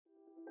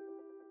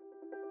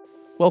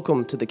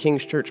Welcome to the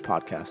King's Church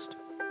podcast.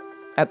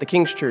 At the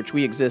King's Church,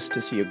 we exist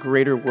to see a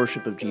greater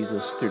worship of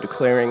Jesus through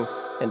declaring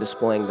and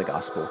displaying the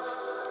gospel.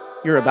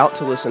 You're about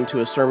to listen to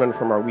a sermon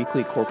from our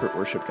weekly corporate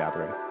worship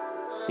gathering.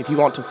 If you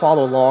want to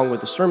follow along with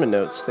the sermon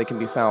notes, they can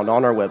be found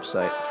on our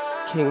website,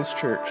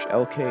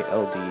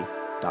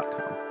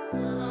 kingschurchlkld.com.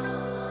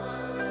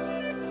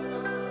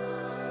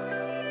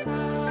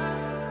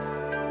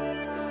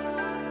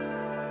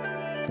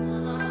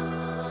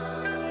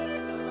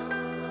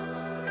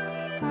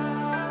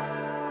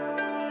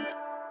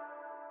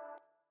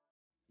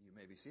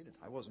 Be seated.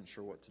 I wasn't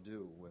sure what to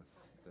do with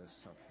this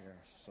up here,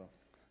 so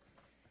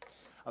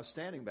I was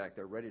standing back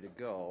there ready to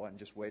go and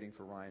just waiting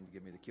for Ryan to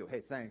give me the cue.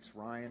 Hey, thanks,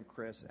 Ryan,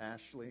 Chris,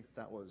 Ashley.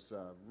 That was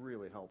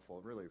really helpful.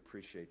 Really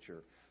appreciate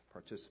your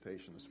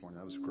participation this morning.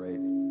 That was great.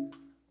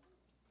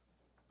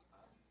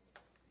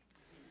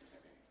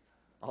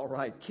 All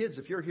right, kids,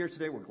 if you're here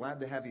today, we're glad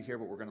to have you here,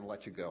 but we're going to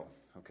let you go,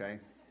 okay?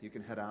 You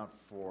can head out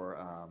for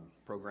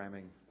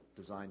programming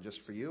designed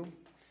just for you.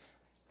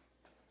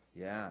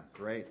 Yeah,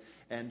 great.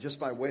 And just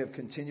by way of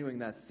continuing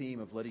that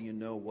theme of letting you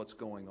know what's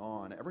going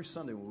on, every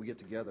Sunday when we get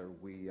together,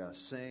 we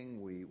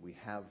sing, we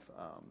have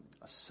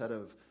a set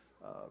of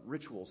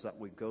rituals that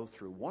we go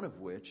through, one of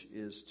which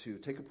is to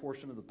take a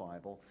portion of the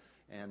Bible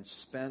and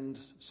spend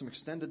some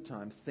extended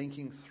time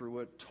thinking through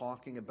it,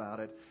 talking about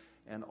it,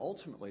 and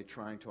ultimately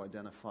trying to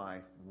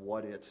identify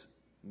what it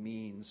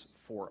means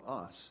for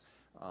us,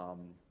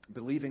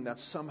 believing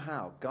that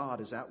somehow God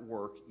is at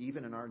work,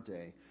 even in our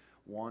day,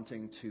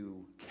 wanting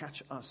to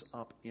catch us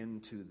up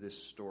into this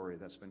story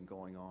that's been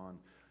going on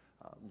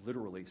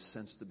literally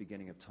since the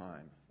beginning of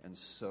time. And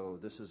so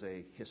this is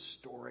a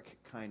historic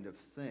kind of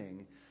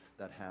thing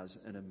that has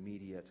an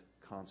immediate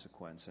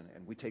consequence, and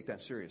we take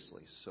that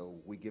seriously. So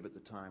we give it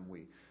the time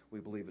we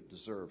believe it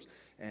deserves.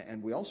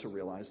 And we also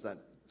realize that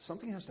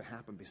something has to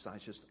happen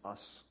besides just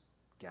us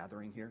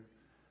gathering here.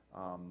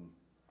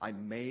 I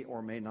may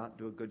or may not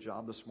do a good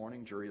job this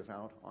morning. Jury is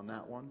out on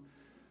that one.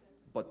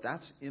 But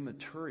that's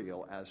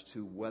immaterial as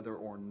to whether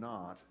or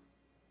not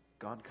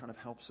God kind of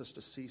helps us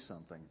to see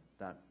something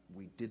that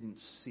we didn't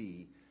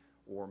see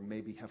or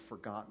maybe have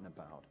forgotten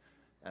about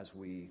as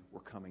we were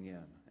coming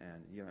in.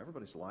 And, you know,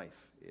 everybody's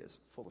life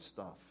is full of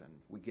stuff, and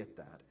we get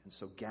that. And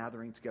so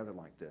gathering together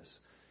like this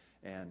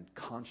and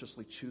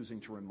consciously choosing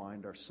to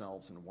remind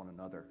ourselves and one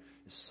another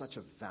is such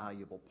a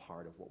valuable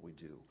part of what we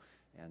do.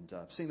 And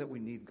seeing that we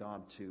need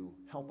God to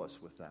help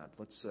us with that,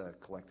 let's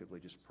collectively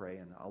just pray,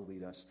 and I'll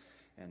lead us.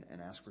 And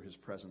ask for his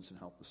presence and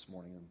help this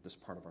morning in this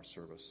part of our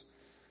service.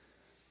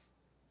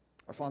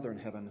 Our Father in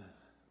heaven,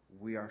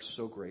 we are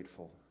so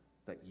grateful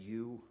that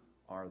you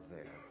are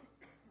there.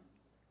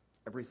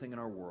 Everything in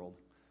our world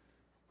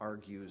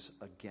argues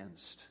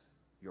against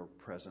your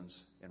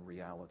presence and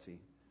reality.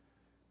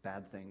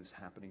 Bad things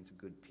happening to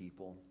good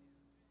people.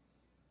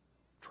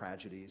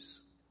 Tragedies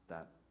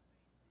that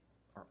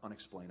are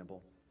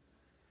unexplainable.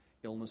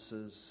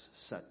 Illnesses,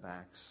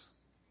 setbacks,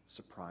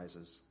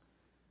 surprises.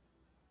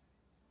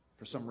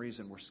 For some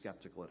reason, we're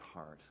skeptical at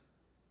heart.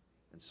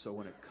 And so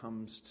when it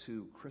comes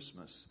to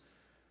Christmas,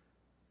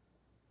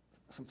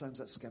 sometimes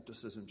that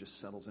skepticism just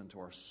settles into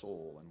our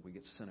soul, and we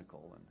get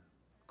cynical and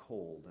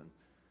cold and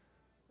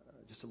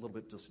just a little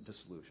bit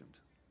disillusioned.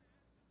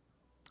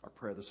 Our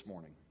prayer this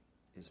morning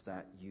is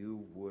that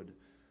you would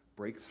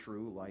break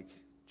through like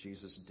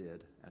Jesus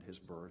did at his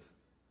birth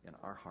in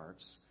our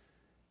hearts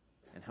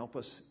and help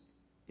us,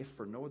 if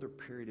for no other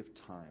period of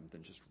time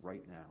than just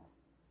right now,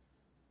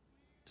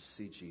 to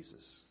see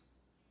Jesus,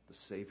 the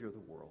Savior of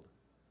the world,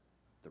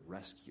 the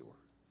rescuer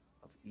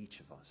of each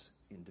of us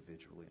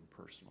individually and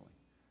personally.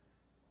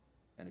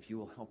 And if you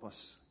will help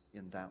us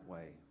in that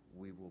way,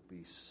 we will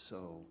be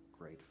so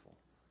grateful.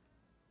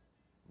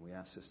 We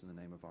ask this in the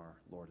name of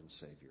our Lord and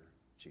Savior,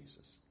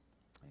 Jesus.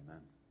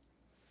 Amen.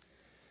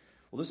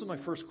 Well, this is my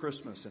first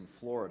Christmas in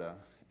Florida,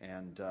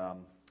 and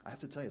I have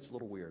to tell you, it's a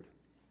little weird.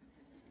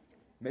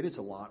 Maybe it's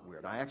a lot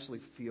weird. I actually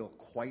feel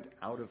quite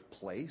out of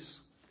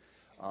place.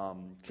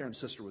 Karen's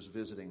sister was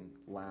visiting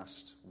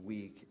last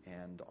week,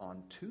 and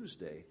on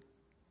Tuesday,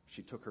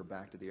 she took her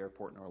back to the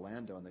airport in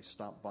Orlando, and they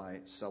stopped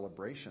by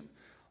Celebration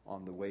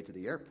on the way to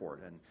the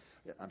airport. And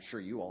I'm sure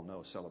you all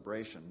know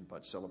Celebration,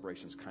 but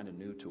Celebration's kind of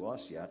new to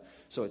us yet.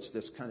 So it's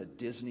this kind of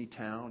Disney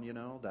town, you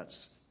know,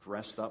 that's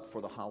dressed up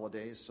for the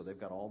holidays. So they've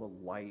got all the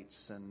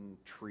lights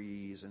and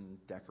trees and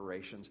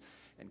decorations.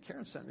 And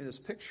Karen sent me this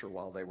picture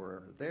while they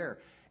were there,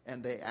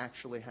 and they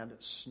actually had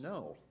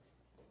snow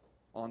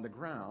on the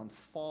ground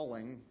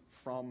falling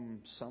from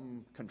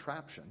some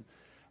contraption.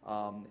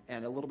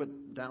 And a little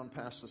bit down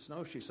past the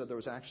snow, she said there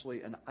was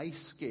actually an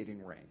ice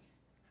skating rink.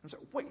 I was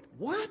like, wait,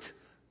 what?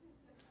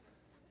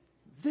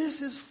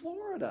 This is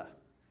Florida.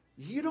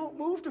 You don't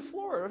move to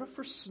Florida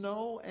for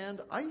snow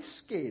and ice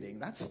skating.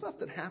 That's stuff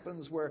that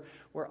happens where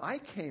I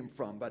came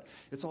from, but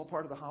it's all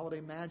part of the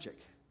holiday magic.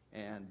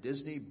 And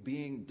Disney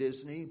being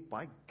Disney,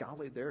 by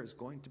golly, there is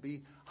going to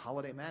be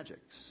holiday magic.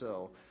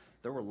 So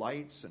there were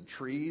lights and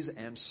trees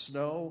and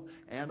snow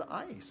and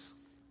ice.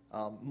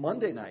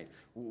 Monday night,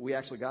 we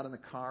actually got in the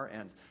car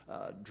and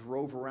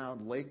drove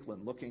around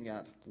Lakeland looking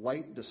at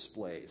light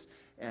displays.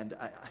 And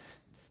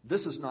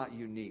this is not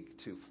unique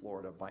to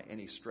Florida by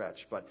any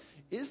stretch, but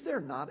is there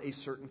not a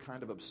certain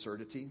kind of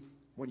absurdity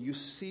when you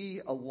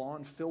see a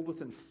lawn filled with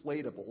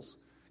inflatables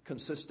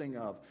consisting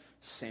of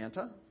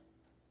Santa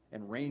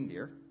and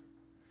reindeer,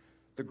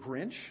 the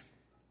Grinch,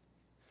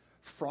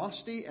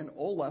 Frosty and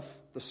Olaf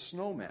the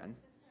snowman,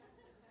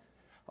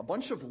 a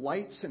bunch of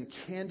lights and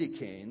candy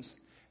canes,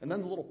 and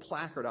then the little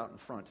placard out in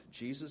front,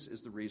 Jesus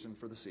is the reason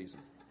for the season.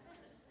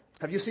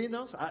 Have you seen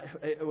those?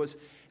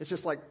 It's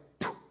just like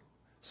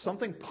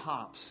something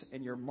pops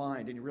in your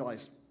mind and you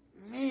realize,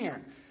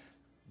 man,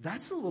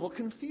 that's a little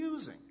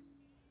confusing.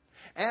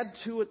 Add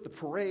to it the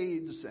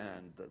parades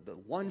and the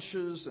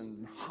lunches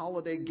and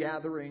holiday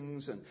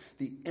gatherings and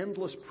the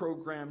endless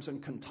programs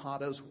and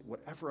cantatas,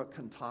 whatever a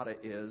cantata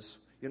is.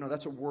 You know,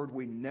 that's a word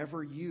we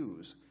never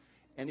use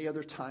any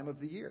other time of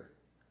the year.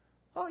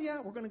 Oh, yeah,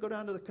 we're going to go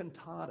down to the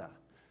cantata.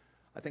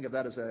 I think of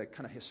that as a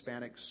kind of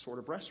Hispanic sort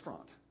of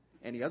restaurant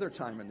any other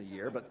time in the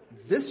year. But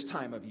this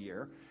time of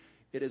year,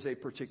 it is a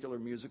particular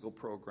musical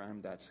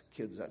program that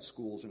kids at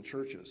schools and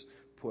churches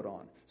put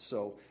on.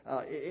 So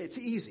it's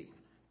easy.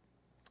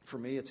 For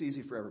me, it's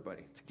easy for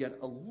everybody to get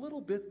a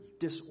little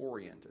bit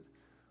disoriented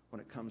when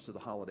it comes to the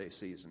holiday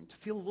season, to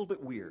feel a little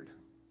bit weird,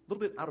 a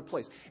little bit out of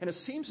place. And it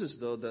seems as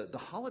though the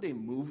holiday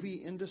movie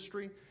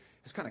industry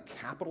has kind of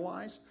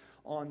capitalized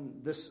on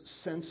this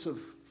sense of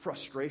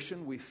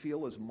frustration we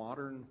feel as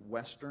modern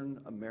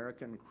Western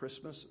American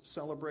Christmas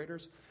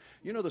celebrators.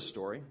 You know the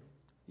story.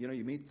 You know,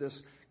 you meet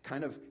this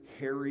kind of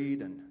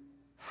harried and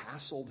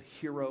hassled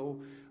hero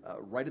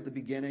right at the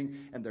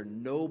beginning, and they're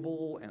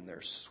noble and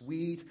they're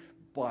sweet,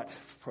 but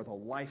for the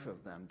life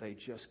of them, they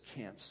just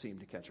can't seem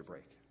to catch a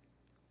break.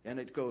 And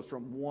it goes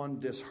from one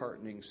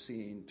disheartening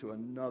scene to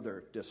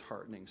another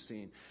disheartening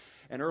scene.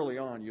 And early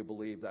on, you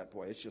believe that,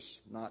 boy, it's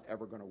just not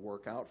ever going to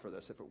work out for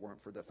this if it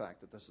weren't for the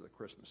fact that this is a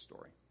Christmas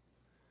story.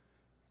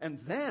 And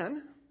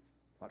then,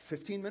 about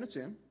 15 minutes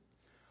in,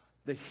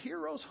 the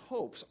hero's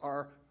hopes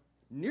are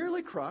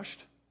nearly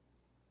crushed,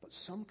 but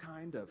some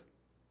kind of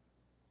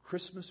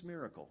Christmas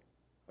miracle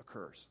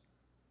occurs.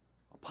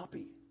 A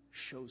puppy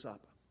shows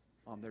up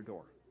on their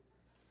door.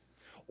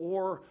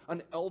 Or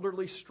an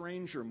elderly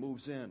stranger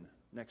moves in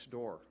next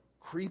door.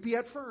 Creepy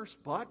at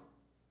first, but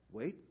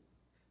wait,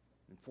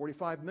 in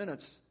 45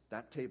 minutes,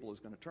 that table is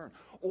going to turn.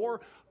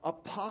 Or a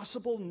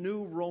possible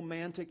new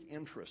romantic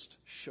interest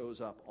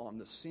shows up on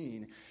the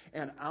scene,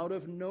 and out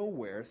of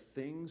nowhere,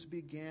 things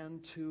began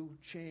to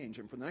change.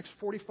 And for the next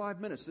 45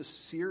 minutes, this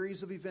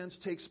series of events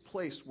takes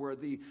place where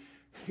the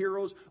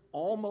hero's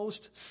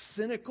almost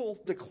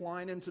cynical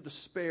decline into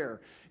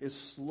despair is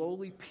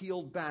slowly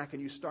peeled back,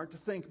 and you start to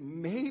think,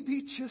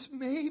 maybe, just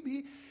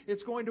maybe,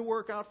 it's going to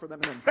work out for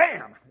them. And then,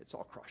 bam, it's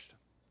all crushed.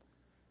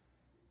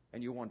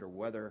 And you wonder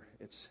whether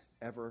it's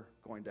ever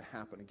going to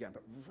happen again.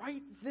 But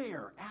right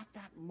there, at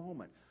that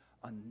moment,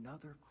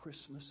 another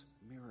Christmas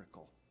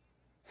miracle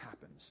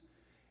happens,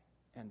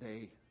 and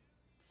they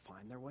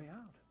find their way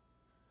out.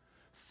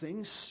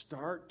 Things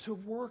start to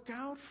work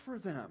out for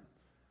them.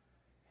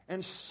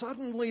 And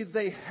suddenly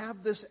they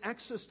have this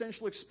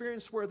existential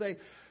experience where they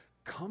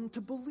come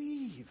to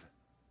believe.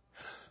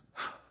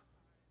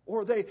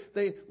 Or they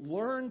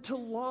learn to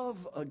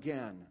love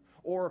again.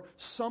 Or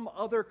some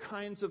other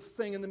kinds of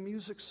thing. And the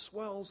music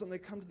swells and they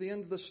come to the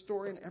end of the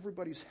story and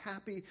everybody's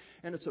happy.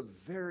 And it's a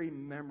very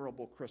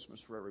memorable Christmas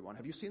for everyone.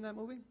 Have you seen that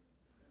movie?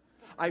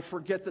 I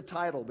forget the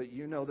title, but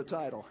you know the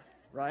title,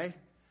 right?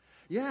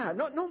 Yeah,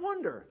 no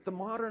wonder the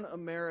modern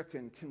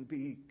American can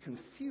be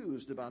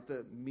confused about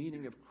the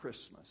meaning of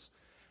Christmas.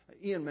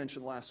 Ian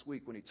mentioned last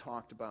week when he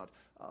talked about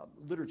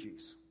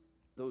liturgies,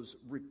 those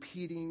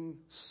repeating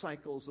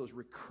cycles, those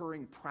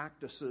recurring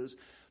practices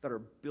that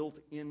are built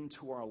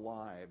into our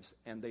lives,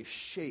 and they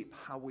shape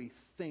how we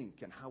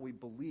think and how we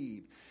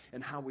believe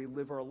and how we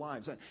live our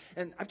lives.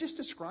 And I've just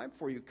described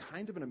for you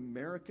kind of an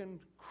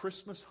American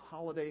Christmas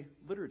holiday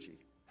liturgy,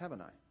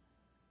 haven't I?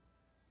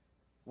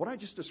 What I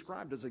just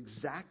described is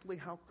exactly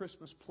how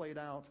Christmas played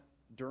out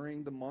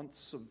during the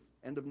months of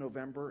end of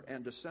November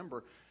and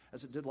December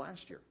as it did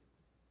last year.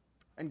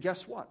 And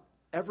guess what?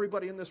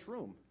 Everybody in this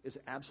room is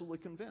absolutely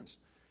convinced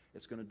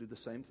it's going to do the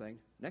same thing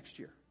next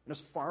year. And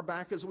as far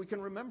back as we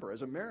can remember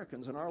as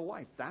Americans in our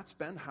life, that's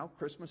been how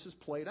Christmas has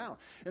played out.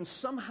 And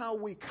somehow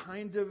we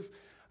kind of,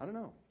 I don't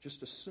know,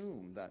 just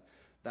assume that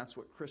that's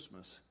what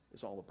Christmas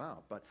is all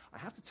about. But I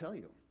have to tell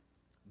you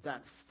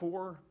that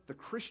for the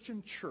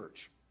Christian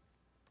church,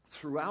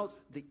 throughout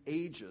the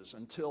ages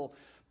until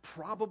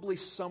probably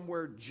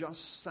somewhere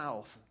just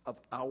south of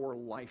our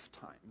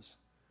lifetimes,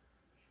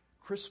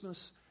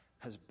 Christmas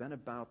has been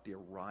about the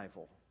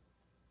arrival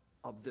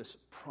of this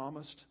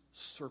promised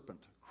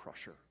serpent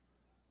crusher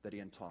that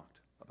Ian talked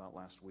about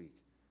last week.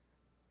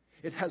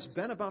 It has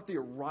been about the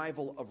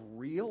arrival of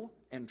real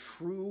and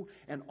true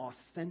and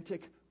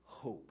authentic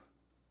hope.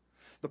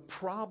 The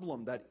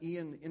problem that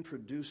Ian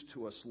introduced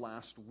to us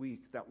last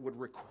week that would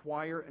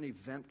require an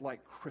event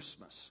like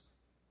Christmas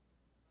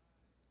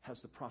has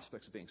the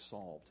prospects of being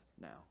solved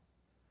now.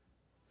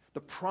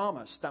 The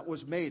promise that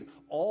was made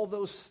all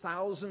those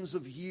thousands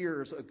of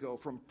years ago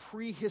from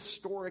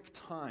prehistoric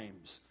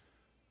times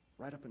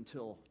right up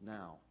until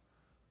now,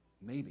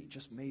 maybe,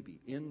 just maybe,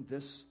 in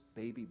this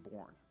baby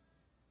born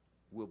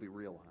will be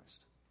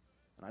realized.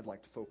 And I'd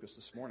like to focus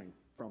this morning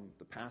from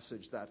the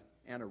passage that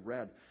Anna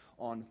read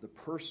on the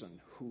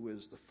person who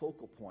is the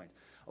focal point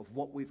of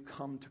what we've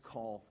come to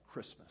call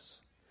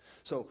Christmas.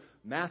 So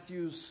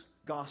Matthew's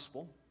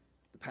gospel,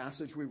 the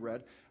passage we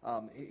read,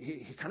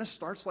 he kind of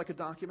starts like a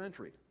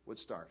documentary would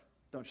start,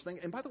 don't you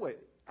think? And by the way,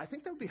 I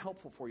think that would be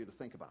helpful for you to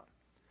think about.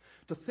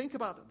 To think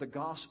about the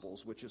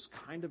Gospels, which is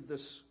kind of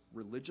this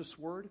religious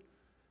word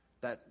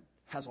that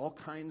has all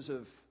kinds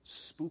of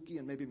spooky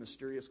and maybe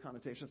mysterious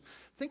connotations.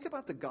 Think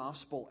about the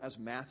Gospel as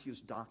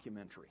Matthew's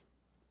documentary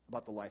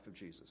about the life of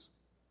Jesus.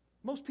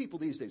 Most people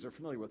these days are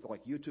familiar with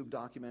like YouTube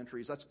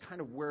documentaries. That's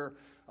kind of where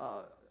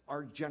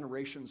our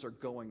generations are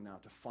going now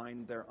to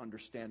find their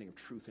understanding of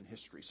truth and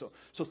history. So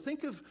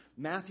think of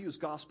Matthew's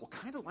Gospel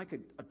kind of like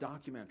a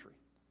documentary.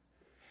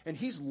 And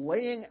he's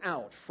laying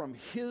out from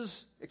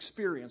his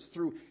experience,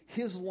 through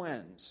his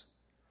lens,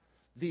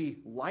 the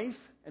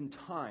life and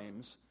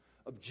times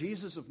of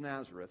Jesus of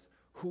Nazareth,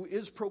 who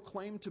is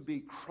proclaimed to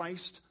be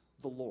Christ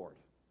the Lord.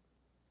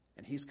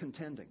 And he's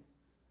contending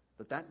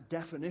that that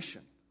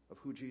definition of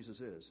who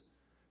Jesus is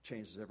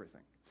changes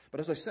everything.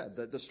 But as I said,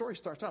 the story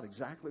starts out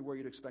exactly where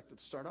you'd expect it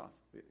to start off.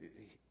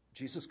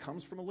 Jesus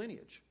comes from a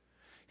lineage.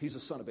 He's a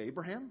son of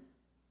Abraham.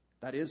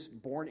 That is,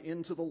 born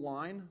into the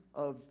line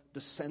of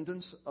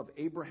descendants of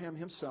Abraham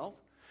himself.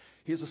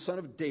 He is a son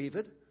of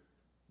David,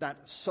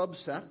 that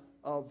subset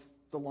of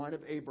the line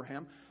of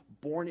Abraham,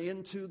 born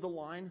into the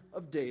line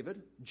of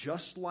David,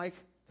 just like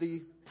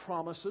the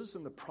promises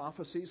and the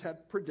prophecies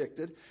had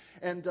predicted.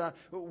 And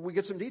we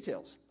get some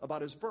details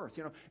about his birth.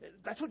 You know,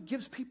 that's what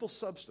gives people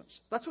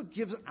substance. That's what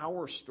gives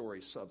our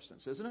story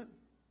substance, isn't it?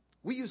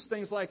 We use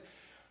things like,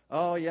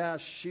 oh yeah,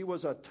 she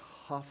was a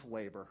tough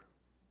labor.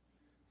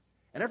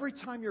 And every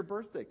time your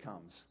birthday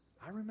comes,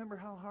 I remember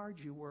how hard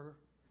you were.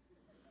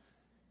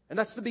 And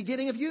that's the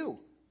beginning of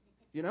you.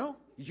 You know,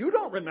 you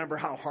don't remember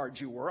how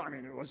hard you were. I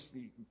mean, it was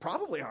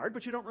probably hard,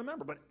 but you don't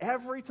remember. But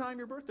every time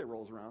your birthday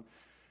rolls around,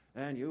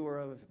 and you were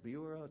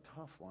a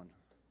tough one.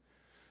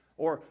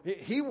 Or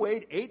he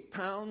weighed 8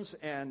 pounds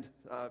and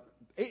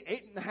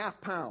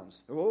 8.5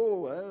 pounds.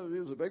 Oh,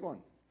 he was a big one.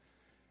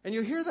 And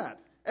you hear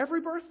that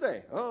every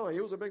birthday. Oh, he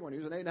was a big one. He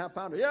was an 8.5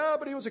 pounder. Yeah,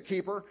 but he was a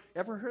keeper.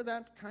 Ever heard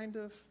that kind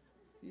of?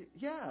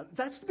 Yeah,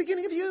 that's the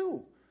beginning of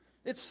you.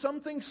 It's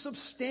something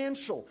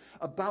substantial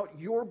about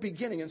your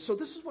beginning. And so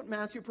this is what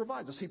Matthew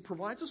provides us. He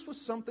provides us with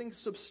something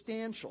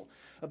substantial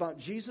about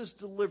Jesus'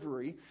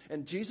 delivery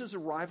and Jesus'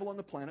 arrival on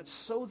the planet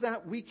so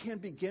that we can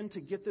begin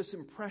to get this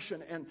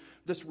impression and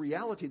this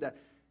reality that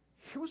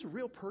here was a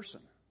real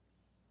person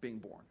being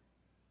born.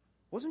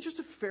 It wasn't just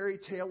a fairy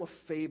tale, a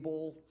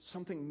fable,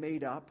 something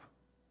made up,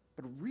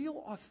 but a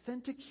real,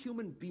 authentic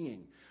human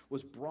being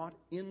was brought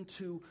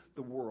into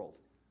the world.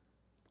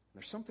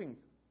 There's something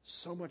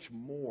so much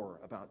more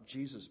about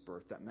Jesus'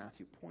 birth that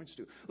Matthew points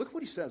to. Look at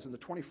what he says in the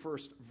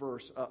 21st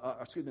verse,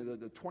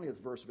 the 20th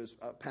verse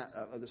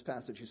of this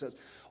passage. He says,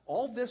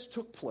 all this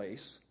took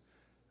place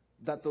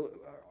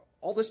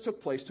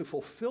to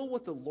fulfill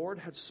what the Lord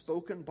had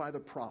spoken by the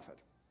prophet.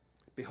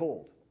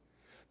 Behold,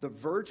 the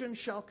virgin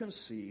shall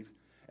conceive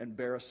and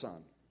bear a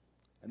son,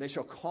 and they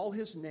shall call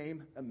his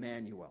name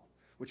Emmanuel,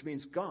 which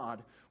means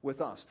God with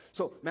us.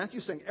 So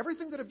Matthew's saying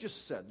everything that I've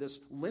just said, this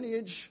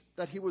lineage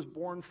that he was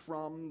born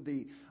from,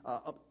 the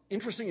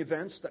interesting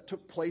events that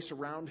took place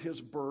around his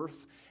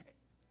birth,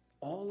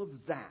 all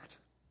of that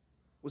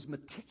was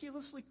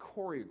meticulously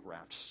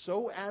choreographed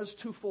so as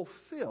to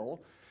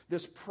fulfill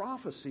this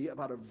prophecy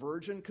about a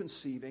virgin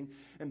conceiving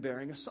and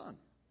bearing a son. Do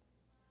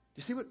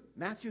you see what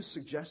Matthew's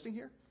suggesting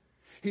here?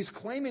 He's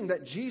claiming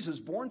that Jesus,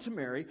 born to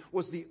Mary,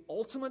 was the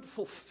ultimate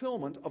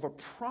fulfillment of a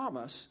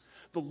promise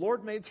the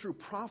Lord made through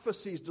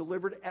prophecies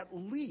delivered at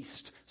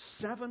least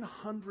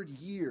 700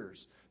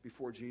 years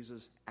before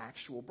Jesus'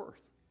 actual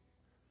birth.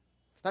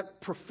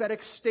 That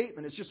prophetic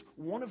statement is just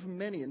one of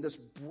many in this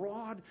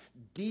broad,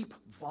 deep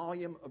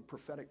volume of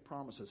prophetic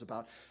promises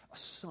about a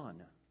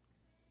son,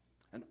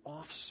 an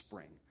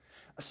offspring,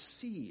 a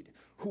seed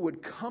who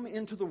would come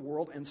into the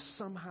world and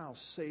somehow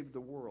save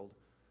the world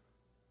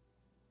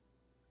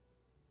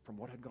from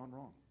what had gone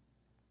wrong.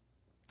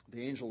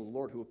 The angel of the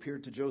Lord who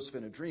appeared to Joseph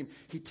in a dream,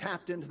 he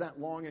tapped into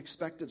that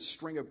long-expected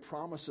string of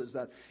promises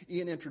that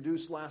Ian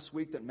introduced last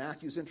week, that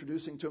Matthew's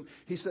introducing to him.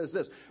 He says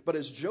this, but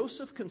as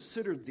Joseph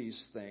considered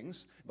these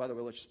things, by the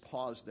way, let's just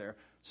pause there.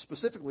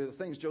 Specifically, the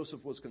things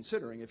Joseph was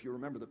considering, if you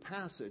remember the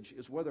passage,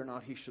 is whether or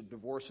not he should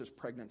divorce his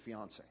pregnant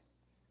fiancée,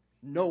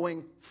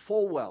 knowing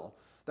full well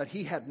that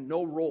he had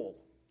no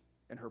role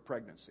in her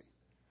pregnancy.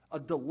 A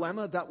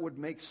dilemma that would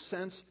make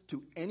sense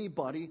to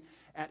anybody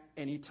at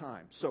any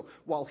time. So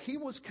while he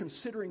was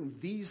considering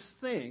these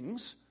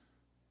things,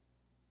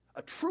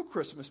 a true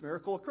Christmas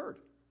miracle occurred.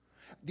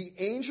 The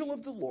angel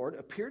of the Lord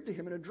appeared to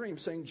him in a dream,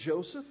 saying,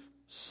 Joseph,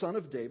 son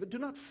of David, do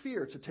not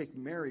fear to take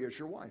Mary as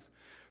your wife,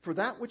 for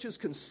that which is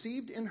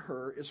conceived in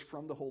her is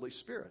from the Holy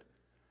Spirit.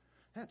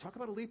 Yeah, talk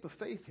about a leap of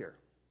faith here,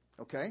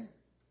 okay?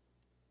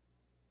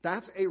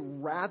 That's a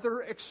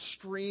rather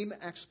extreme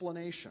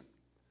explanation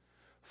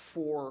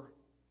for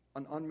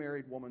an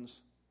unmarried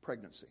woman's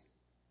pregnancy.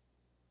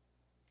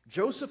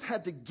 Joseph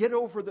had to get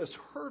over this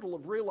hurdle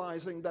of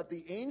realizing that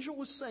the angel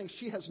was saying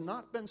she has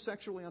not been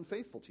sexually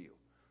unfaithful to you,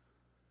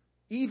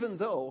 even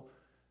though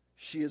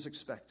she is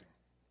expecting.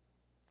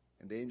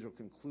 And the angel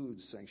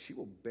concludes saying, she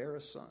will bear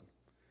a son,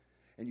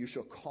 and you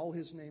shall call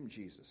his name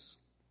Jesus,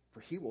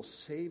 for he will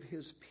save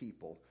his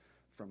people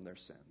from their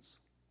sins.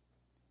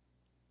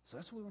 So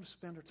that's what we want to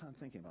spend our time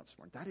thinking about this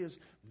morning. That is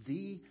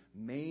the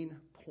main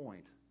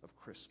point of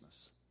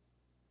Christmas.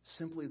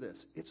 Simply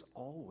this: it's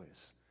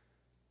always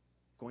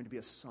going to be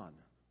a son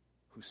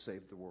who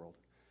saved the world,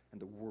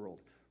 and the world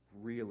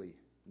really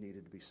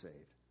needed to be saved.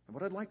 And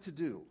what I'd like to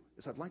do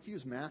is I'd like to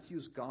use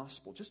Matthew's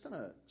gospel just on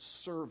a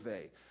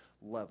survey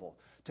level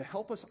to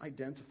help us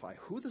identify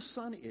who the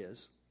Son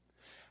is,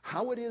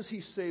 how it is he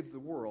saved the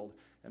world,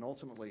 and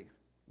ultimately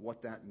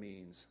what that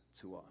means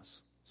to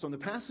us. So in the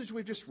passage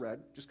we've just read,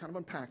 just kind of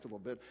unpacked a little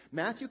bit,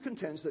 Matthew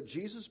contends that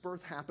Jesus'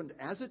 birth happened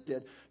as it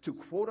did to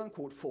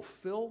quote-unquote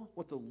fulfill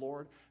what the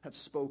Lord had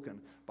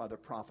spoken by the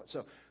prophet.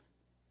 So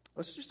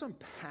let's just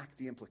unpack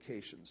the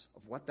implications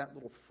of what that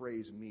little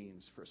phrase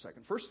means for a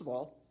second. First of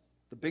all,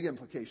 the big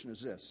implication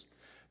is this: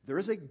 there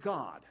is a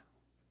God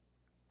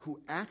who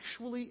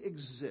actually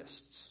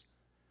exists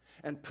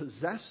and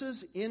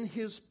possesses in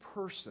his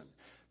person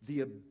the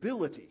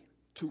ability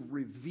to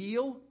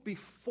reveal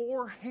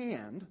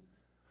beforehand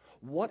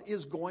what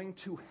is going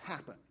to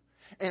happen,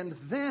 and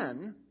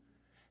then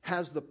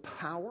has the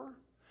power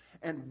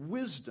and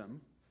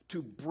wisdom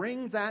to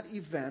bring that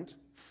event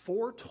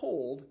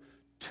foretold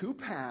to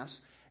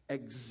pass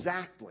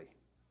exactly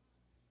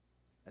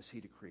as he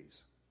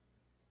decrees.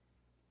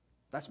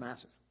 That's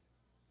massive.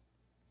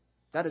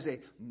 That is a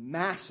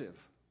massive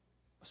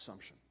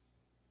assumption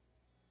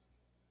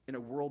in a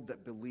world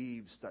that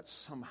believes that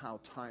somehow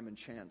time and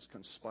chance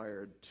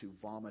conspired to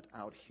vomit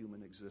out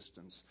human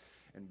existence,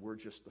 and we're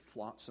just the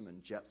flotsam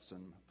and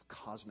jetsam of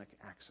cosmic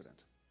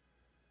accident.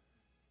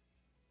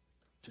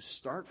 To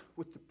start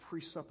with the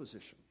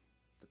presupposition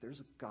that there's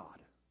a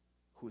God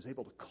who is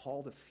able to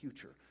call the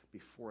future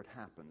before it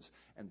happens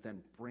and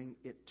then bring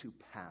it to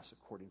pass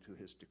according to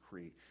his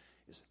decree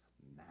is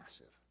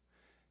massive.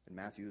 And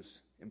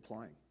Matthew's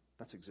implying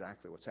that's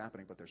exactly what's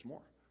happening, but there's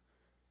more.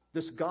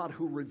 This God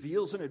who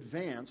reveals in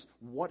advance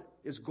what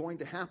is going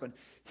to happen,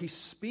 he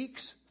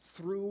speaks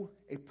through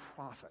a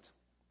prophet.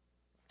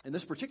 In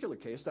this particular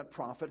case, that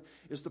prophet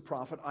is the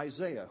prophet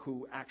Isaiah,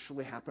 who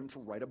actually happened to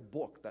write a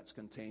book that's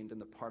contained in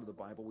the part of the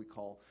Bible we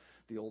call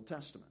the Old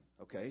Testament.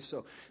 Okay,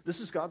 so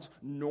this is God's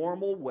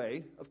normal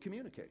way of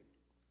communicating.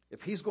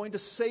 If he's going to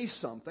say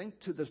something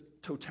to the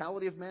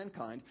totality of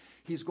mankind,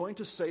 he's going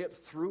to say it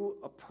through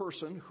a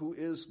person who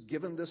is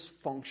given this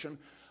function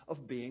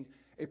of being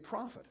a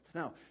prophet.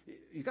 Now,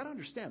 you got to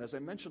understand, as I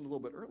mentioned a little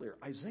bit earlier,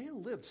 Isaiah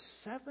lived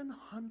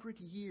 700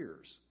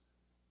 years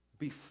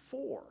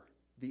before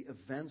the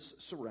events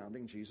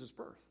surrounding Jesus'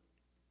 birth.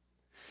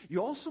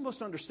 You also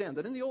must understand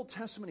that in the Old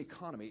Testament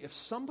economy, if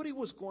somebody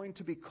was going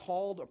to be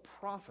called a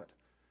prophet,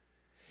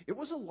 it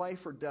was a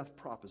life or death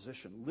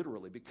proposition,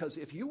 literally, because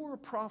if you were a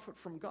prophet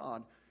from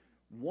God,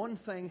 one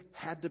thing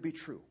had to be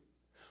true.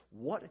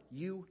 What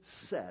you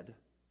said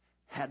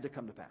had to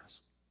come to pass,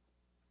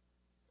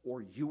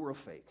 or you were a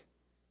fake.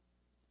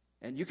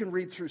 And you can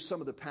read through some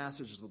of the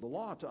passages of the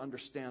law to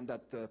understand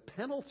that the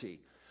penalty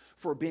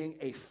for being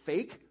a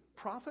fake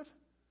prophet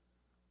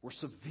were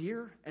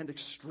severe and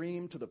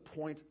extreme to the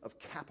point of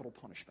capital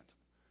punishment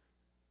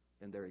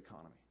in their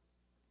economy.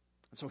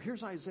 And so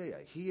here's Isaiah.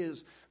 He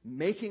is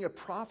making a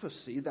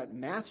prophecy that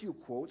Matthew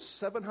quotes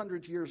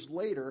 700 years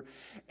later,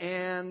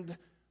 and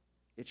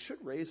it should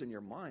raise in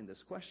your mind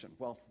this question: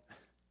 well,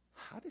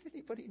 how did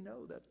anybody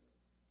know that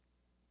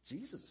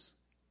Jesus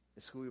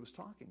is who he was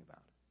talking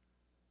about?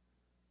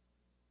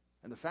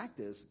 And the fact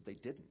is, they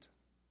didn't.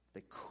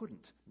 They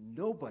couldn't.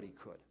 Nobody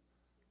could.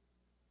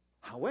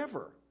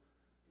 However,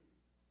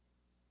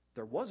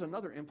 there was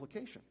another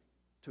implication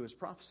to his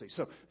prophecy.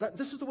 So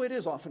this is the way it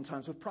is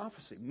oftentimes with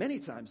prophecy. Many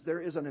times there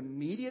is an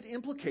immediate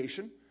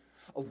implication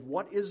of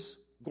what is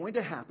going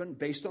to happen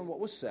based on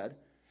what was said,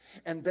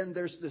 and then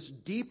there's this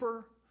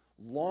deeper,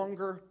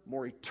 longer,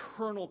 more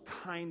eternal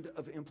kind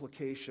of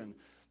implication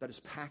that is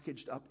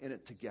packaged up in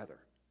it together.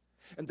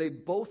 And they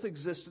both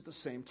exist at the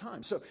same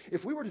time. So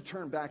if we were to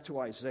turn back to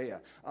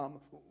Isaiah,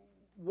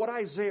 what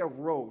Isaiah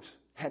wrote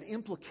had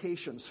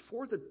implications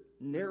for the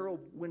narrow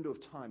window of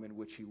time in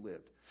which he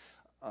lived.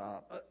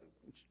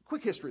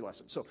 Quick history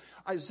lesson. So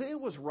Isaiah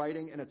was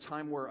writing in a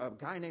time where a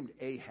guy named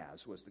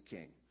Ahaz was the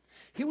king.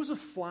 He was a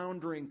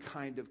floundering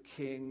kind of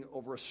king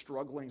over a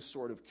struggling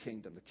sort of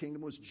kingdom. The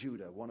kingdom was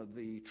Judah, one of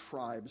the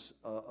tribes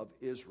of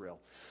Israel.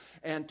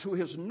 And to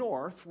his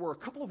north were a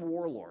couple of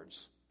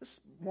warlords. This is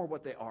more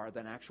what they are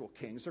than actual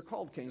kings. They're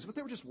called kings, but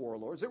they were just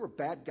warlords. They were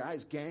bad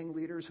guys, gang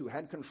leaders who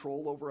had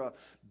control over a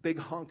big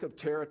hunk of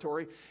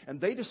territory. And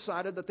they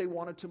decided that they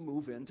wanted to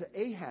move into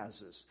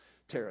Ahaz's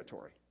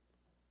territory.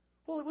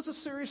 Well, it was a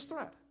serious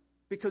threat.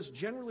 Because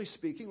generally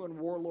speaking, when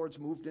warlords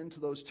moved into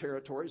those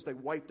territories, they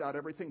wiped out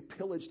everything,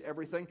 pillaged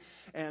everything,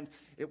 and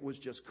it was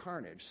just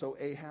carnage. So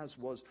Ahaz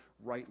was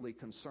rightly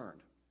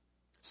concerned.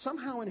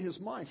 Somehow in his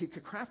mind, he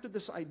crafted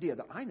this idea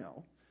that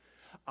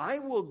I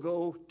will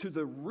go to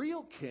the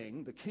real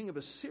king, the king of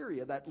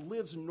Assyria, that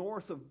lives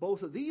north of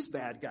both of these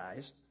bad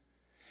guys,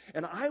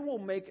 and I will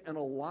make an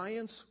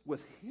alliance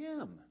with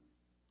him,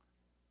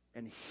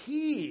 and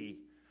he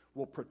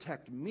will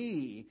protect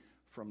me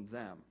from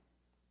them.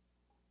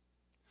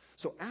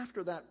 So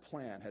after that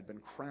plan had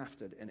been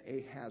crafted in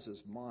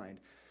Ahaz's mind,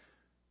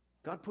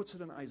 God puts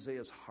it in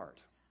Isaiah's heart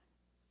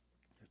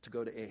to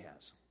go to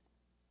Ahaz.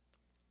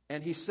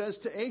 And he says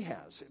to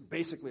Ahaz,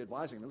 basically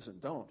advising him, listen,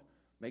 don't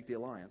make the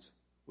alliance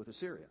with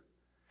Assyria.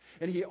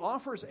 And he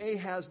offers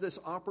Ahaz this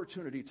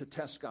opportunity to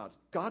test God.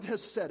 God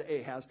has said,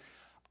 Ahaz,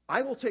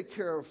 I will take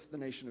care of the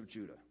nation of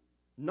Judah.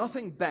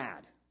 Nothing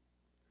bad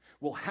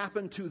will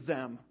happen to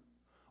them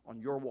on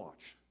your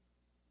watch.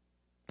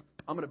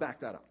 I'm going to back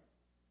that up.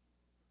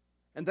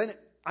 And then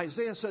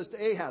Isaiah says to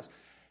Ahaz,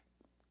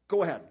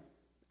 go ahead,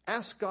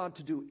 ask God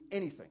to do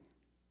anything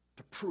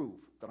to prove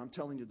that I'm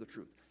telling you the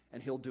truth,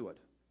 and he'll do it,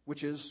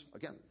 which is,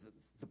 again,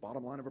 the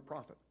bottom line of a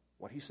prophet.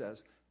 What he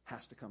says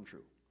has to come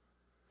true.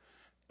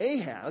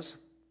 Ahaz,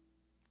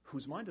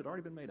 whose mind had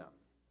already been made up,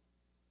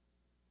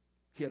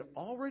 he had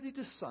already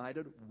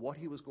decided what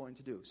he was going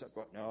to do. He said,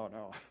 well,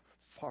 no,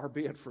 far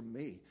be it from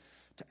me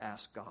to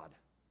ask God.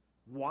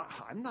 Why?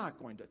 I'm not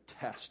going to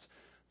test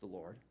the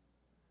Lord.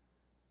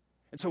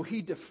 And so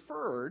he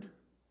deferred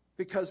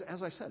because,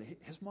 as I said,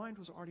 his mind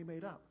was already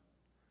made up.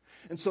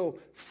 And so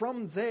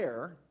from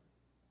there,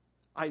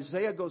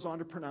 Isaiah goes on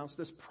to pronounce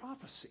this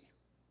prophecy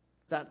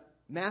that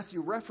Matthew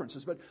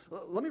references. But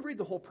let me read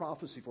the whole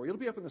prophecy for you.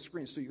 It'll be up on the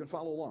screen so you can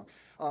follow along.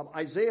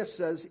 Isaiah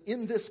says,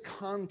 in this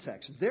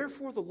context,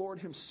 therefore the Lord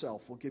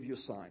himself will give you a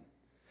sign.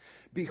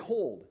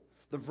 Behold,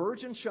 the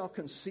virgin shall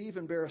conceive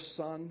and bear a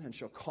son, and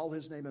shall call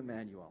his name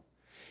Emmanuel.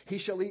 He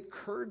shall eat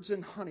curds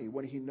and honey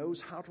when he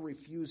knows how to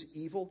refuse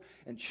evil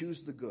and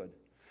choose the good.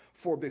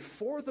 For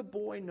before the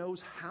boy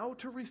knows how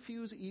to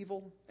refuse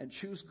evil and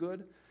choose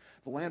good,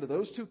 the land of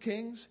those two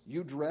kings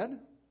you dread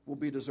will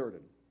be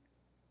deserted.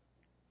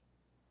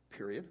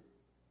 Period.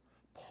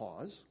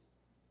 Pause.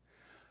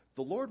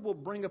 The Lord will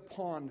bring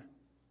upon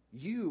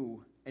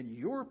you and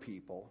your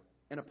people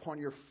and upon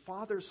your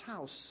father's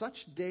house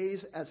such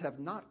days as have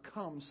not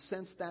come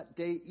since that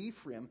day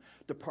Ephraim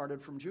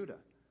departed from Judah,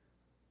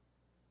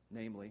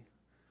 namely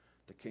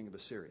the king of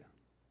Assyria.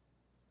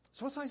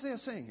 So what's Isaiah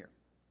saying here?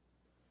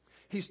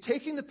 He's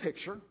taking the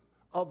picture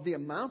of the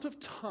amount of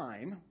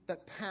time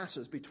that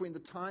passes between the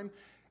time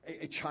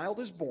a child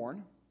is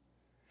born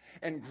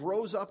and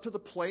grows up to the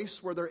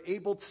place where they're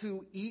able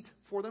to eat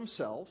for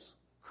themselves.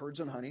 Curds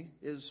and honey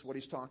is what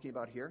he's talking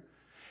about here.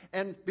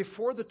 And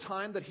before the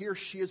time that he or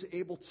she is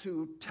able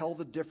to tell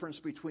the difference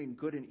between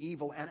good and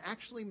evil and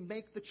actually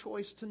make the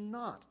choice to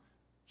not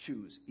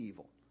choose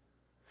evil.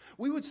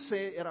 We would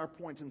say at our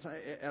point in time,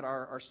 at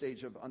our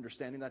stage of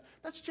understanding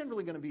that's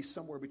generally going to be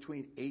somewhere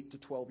between 8 to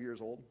 12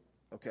 years old,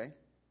 okay?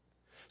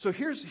 So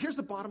here's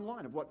the bottom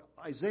line of what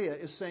Isaiah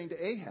is saying to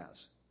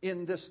Ahaz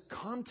in this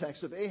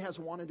context of Ahaz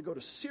wanting to go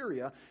to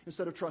Syria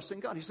instead of trusting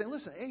God. He's saying,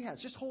 listen,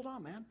 Ahaz, just hold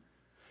on, man.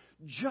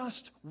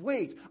 Just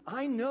wait.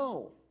 I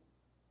know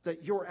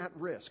that you're at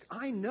risk.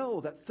 I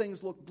know that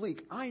things look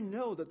bleak. I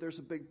know that there's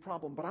a big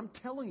problem. But I'm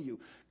telling you,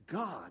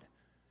 God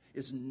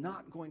is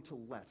not going to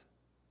let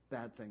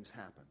bad things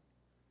happen.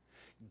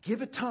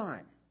 Give it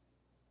time.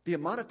 The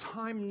amount of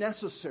time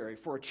necessary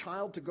for a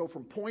child to go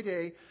from point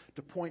A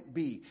to point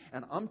B.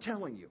 And I'm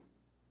telling you,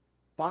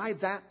 by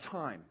that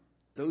time,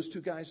 those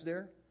two guys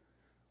there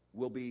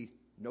will be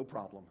no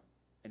problem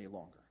any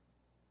longer.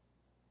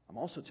 I'm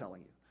also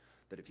telling you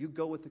that if you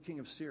go with the king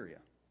of Syria,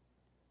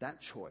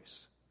 that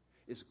choice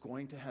is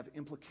going to have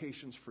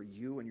implications for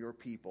you and your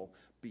people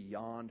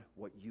beyond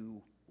what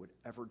you would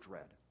ever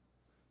dread.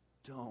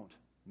 Don't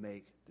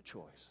make the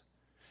choice.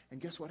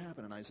 And guess what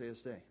happened in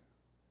Isaiah's day?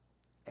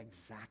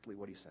 Exactly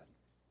what he said.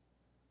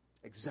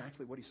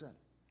 Exactly what he said.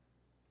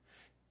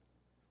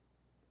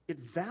 It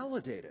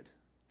validated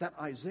that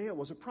Isaiah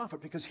was a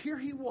prophet because here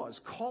he was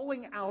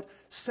calling out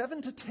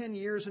 7 to 10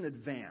 years in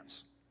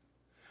advance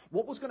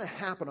what was going to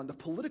happen on the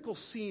political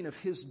scene of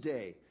his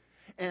day.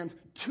 And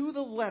to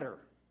the letter,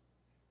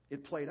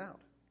 it played out,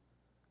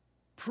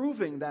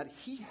 proving that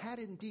he had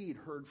indeed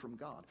heard from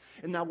God.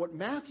 And now what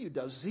Matthew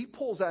does is he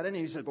pulls that in and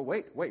he says, but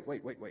wait.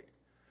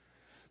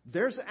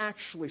 There's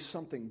actually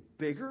something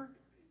bigger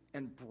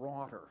and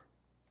broader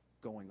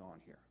going on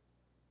here.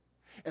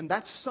 And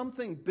that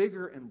something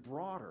bigger and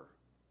broader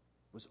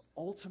was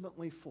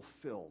ultimately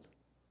fulfilled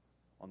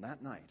on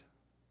that night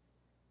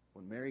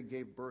when Mary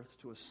gave birth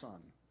to a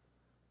son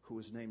who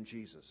was named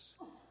Jesus,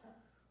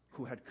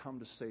 who had come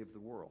to save the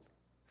world.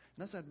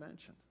 And as I'd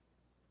mentioned,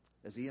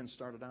 as Ian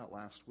started out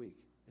last week,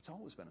 it's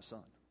always been a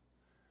son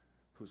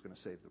who's going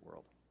to save the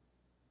world.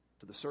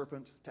 To the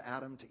serpent, to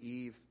Adam, to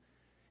Eve,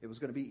 it was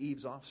going to be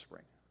Eve's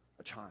offspring,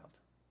 a child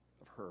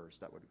of hers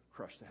that would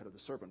crush the head of the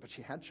serpent. But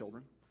she had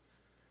children,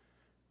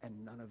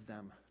 and none of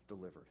them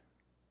delivered.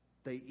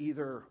 they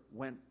either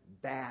went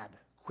bad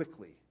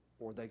quickly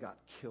or they got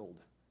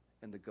killed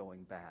in the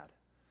going bad.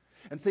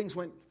 And things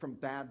went from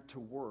bad to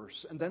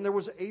worse. And then there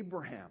was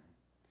Abraham.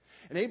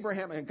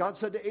 And God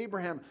said to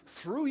Abraham,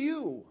 through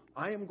you,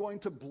 I am going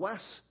to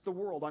bless the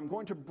world. I'm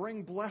going to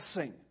bring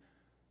blessing.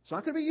 It's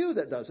not going to be you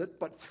that does it,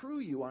 but through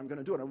you I'm going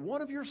to do it. And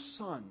one of your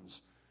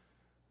sons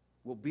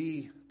will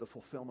be the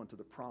fulfillment of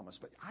the promise.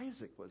 But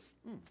Isaac was,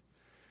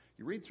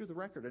 you read through the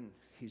record, and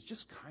he's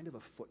just kind of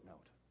a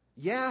footnote.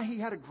 Yeah, he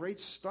had a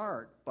great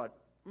start, but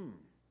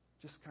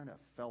just kind of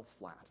fell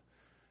flat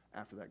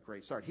after that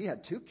great start. He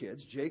had 2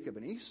 kids, Jacob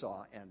and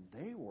Esau, and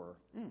they were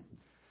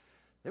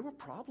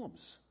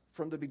problems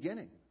from the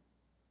beginning.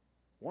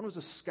 One was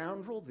a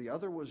scoundrel, the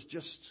other was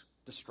just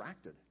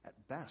distracted at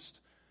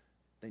best.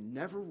 They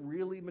never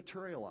really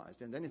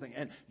materialized into anything.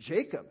 And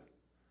Jacob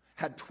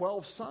had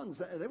 12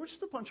 sons. They were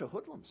just a bunch of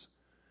hoodlums.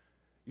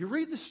 You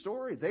read the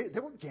story, they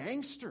were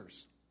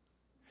gangsters.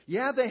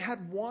 Yeah, they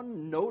had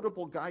one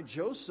notable guy,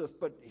 Joseph,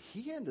 but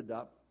he ended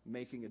up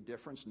making a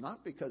difference,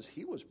 not because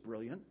he was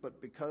brilliant,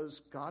 but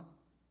because God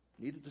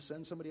needed to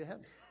send somebody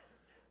ahead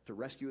to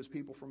rescue his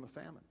people from a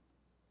famine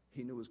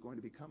he knew was going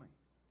to be coming.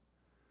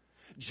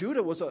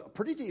 Judah was a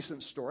pretty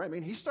decent story. I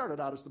mean, he started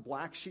out as the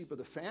black sheep of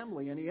the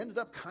family, and he ended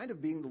up kind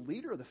of being the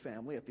leader of the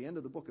family at the end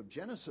of the book of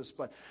Genesis,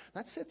 but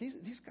that's it.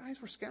 These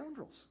guys were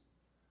scoundrels.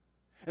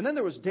 And then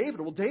there was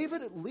David. Well,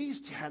 David at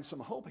least had some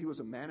hope. He was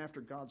a man after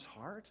God's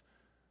heart.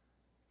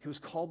 He was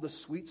called the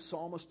sweet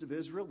psalmist of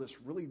Israel,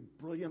 this really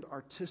brilliant,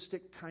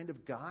 artistic kind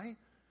of guy.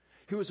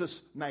 He was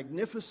this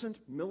magnificent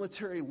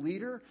military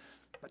leader.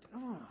 But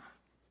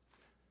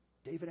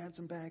David had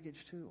some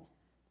baggage too.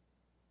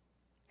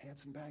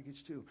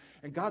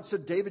 And God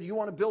said, David, you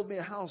want to build me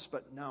a house?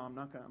 But no, I'm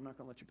not going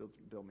to let you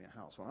build me a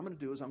house. What I'm going to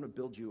do is I'm going to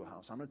build you a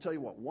house. I'm going to tell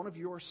you what, one of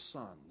your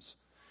sons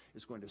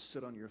is going to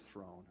sit on your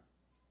throne,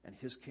 and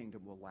his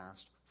kingdom will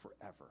last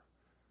forever.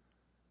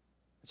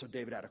 And so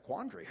David had a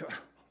quandary.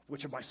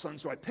 Which of my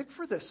sons do I pick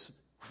for this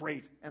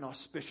great and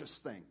auspicious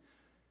thing?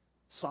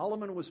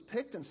 Solomon was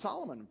picked, and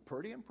Solomon,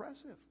 pretty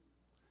impressive.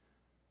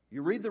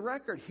 You read the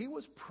record, he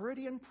was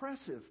pretty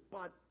impressive,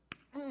 but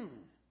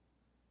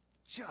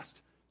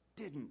just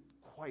didn't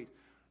quite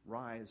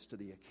rise to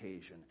the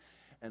occasion.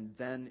 And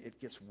then it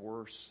gets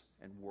worse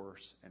and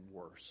worse and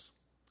worse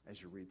as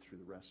you read through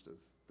the rest of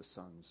the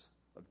sons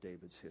of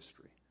David's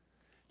history.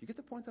 Do you get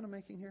the point that I'm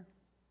making here?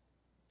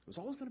 It was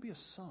always going to be a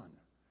son.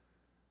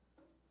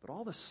 But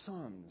all the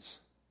sons,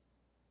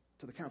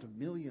 to the count of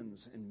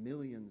millions and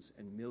millions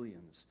and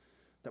millions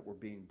that were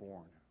being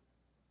born,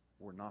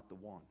 were not the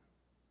one.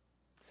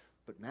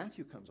 But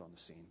Matthew comes on the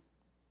scene,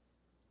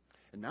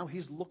 and now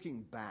he's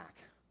looking back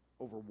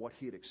over what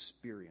he had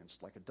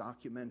experienced like a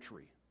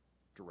documentary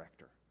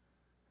director.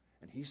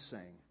 And he's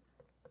saying,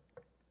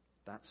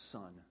 that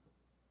son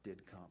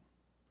did come,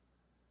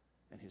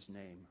 and his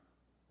name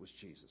was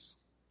Jesus.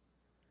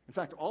 In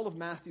fact, all of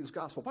Matthew's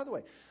gospel, by the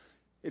way,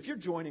 if you're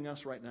joining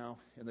us right now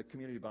in the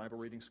community Bible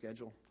reading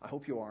schedule, I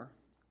hope you are.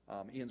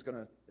 Ian's going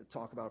to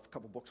talk about a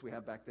couple books we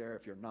have back there.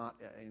 If you're not,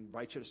 I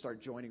invite you to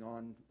start joining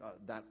on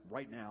that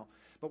right now.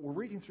 But we're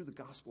reading through the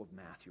Gospel of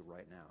Matthew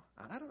right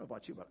now. And I don't know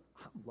about you, but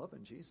I'm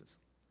loving Jesus.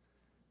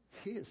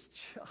 He is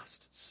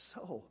just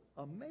so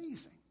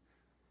amazing.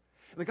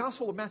 The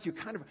Gospel of Matthew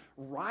kind of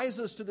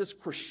rises to this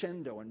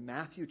crescendo in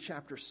Matthew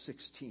chapter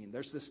 16.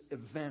 There's this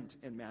event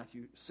in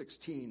Matthew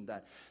 16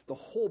 that the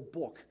whole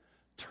book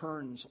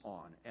turns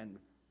on, and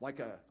like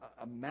a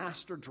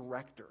master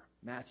director,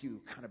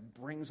 Matthew kind of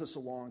brings us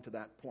along to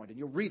that point. And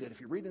you'll read it. If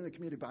you're reading the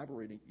community Bible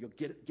reading, you'll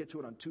get to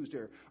it on Tuesday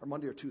or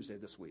Monday or Tuesday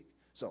this week.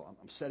 So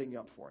I'm setting you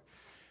up for it.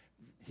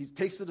 He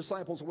takes the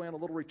disciples away on a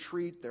little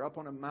retreat. They're up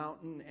on a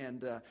mountain,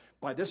 and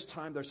by this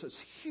time there's this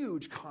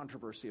huge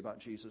controversy about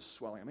Jesus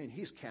swelling. I mean,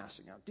 he's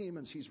casting out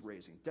demons. He's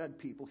raising dead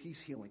people.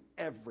 He's healing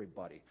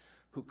everybody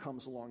who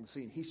comes along the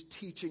scene. He's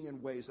teaching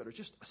in ways that are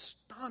just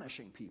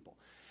astonishing people.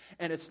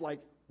 And it's like,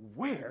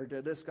 where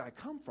did this guy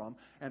come from,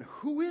 and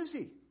who is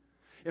he?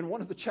 In one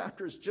of the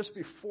chapters just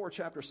before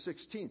chapter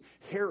 16,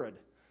 Herod,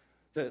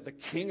 the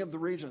king of the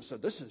region,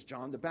 said, this is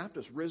John the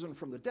Baptist risen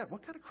from the dead.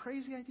 What kind of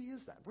crazy idea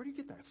is that? Where do you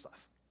get that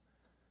stuff?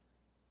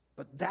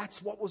 But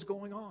that's what was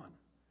going on.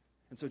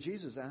 And so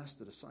Jesus asked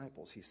the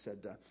disciples, he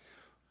said,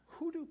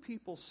 who do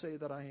people say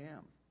that I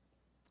am?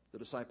 The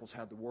disciples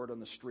had the word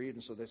on the street,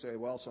 and so they say,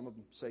 well, some of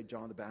them say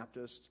John the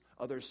Baptist.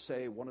 Others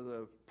say one of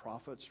the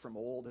prophets from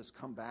old has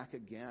come back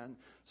again.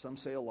 Some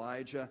say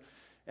Elijah,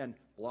 and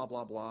blah,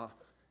 blah, blah.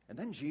 And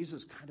then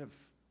Jesus kind of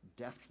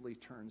deftly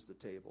turns the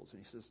tables, and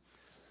he says,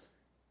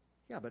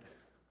 yeah, but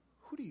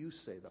who do you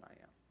say that I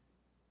am?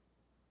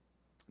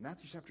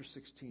 Matthew chapter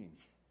 16,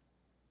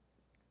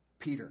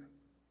 Peter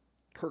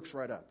perks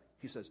right up.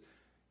 He says,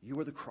 you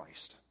are the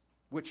Christ,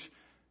 which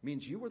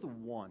means you are the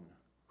one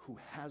who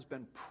has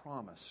been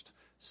promised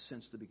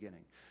since the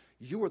beginning.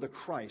 You are the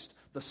Christ,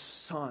 the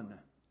Son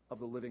of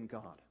the living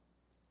God.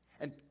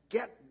 And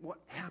get what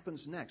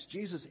happens next.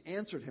 Jesus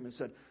answered him and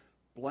said,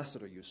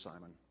 blessed are you,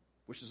 Simon,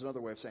 which is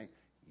another way of saying,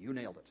 you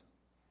nailed it.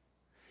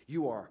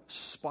 You are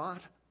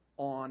spot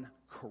on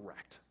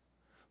correct.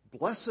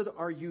 Blessed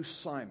are you,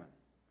 Simon.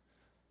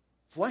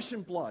 Flesh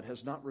and blood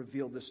has not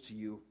revealed this to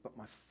you, but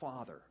my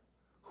Father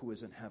who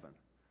is in heaven.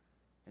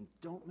 And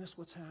don't miss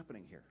what's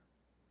happening here.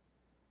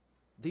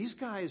 These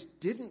guys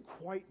didn't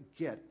quite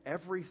get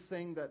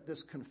everything that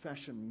this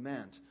confession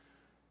meant,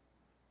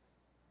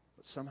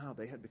 but somehow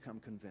they had become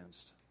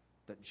convinced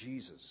that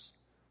Jesus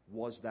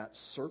was that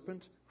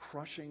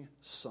serpent-crushing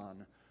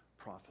Son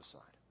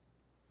prophesied.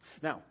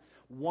 Now,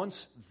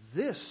 once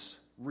this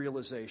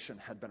realization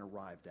had been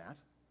arrived at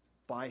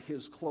by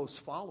his close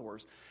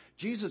followers,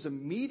 Jesus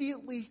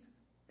immediately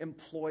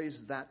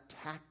employs that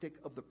tactic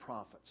of the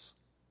prophets.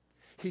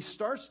 He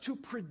starts to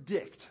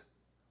predict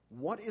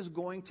what is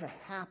going to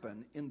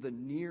happen in the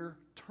near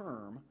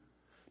term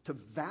to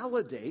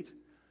validate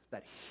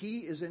that he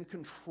is in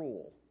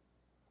control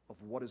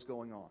of what is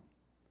going on.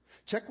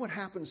 Check what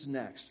happens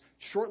next.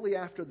 Shortly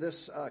after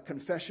this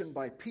confession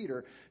by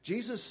Peter,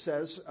 Jesus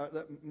says,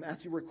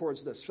 Matthew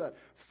records this, that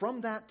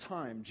from that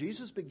time,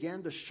 Jesus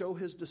began to show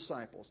his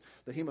disciples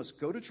that he must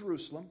go to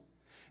Jerusalem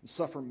and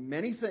suffer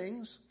many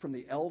things from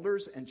the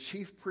elders and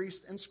chief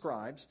priests and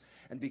scribes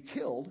and be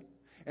killed,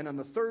 and on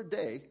the third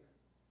day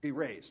be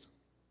raised.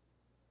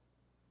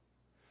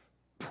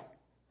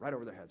 Right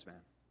over their heads, man.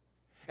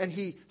 And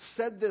he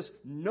said this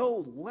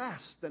no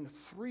less than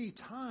 3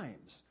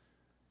 times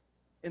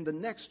in the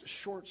next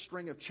short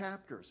string of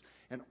chapters.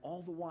 And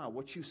all the while,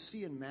 what you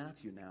see in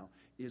Matthew now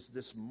is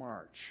this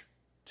march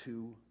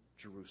to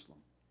Jerusalem.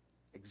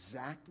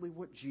 Exactly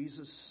what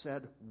Jesus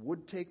said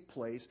would take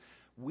place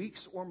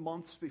weeks or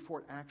months before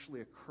it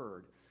actually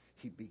occurred,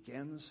 he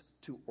begins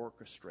to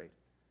orchestrate.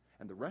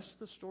 And the rest of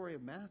the story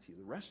of Matthew,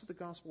 the rest of the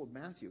Gospel of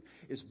Matthew,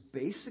 is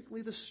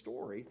basically the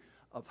story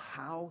of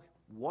how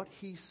what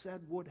he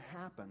said would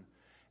happen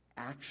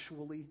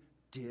actually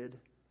did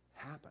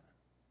happen.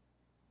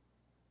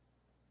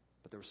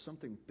 But there was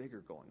something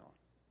bigger going on.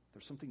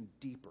 There's something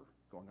deeper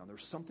going on.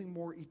 There's something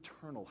more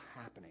eternal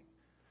happening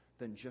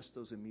than just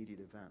those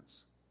immediate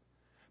events.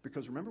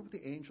 Because remember what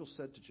the angel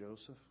said to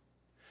Joseph?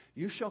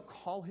 You shall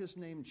call his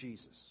name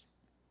Jesus,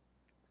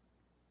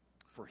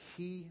 for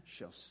he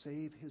shall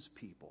save his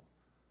people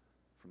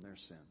from their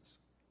sins.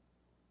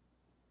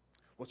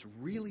 What's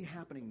really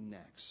happening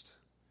next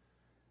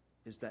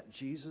is that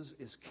Jesus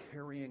is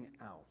carrying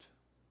out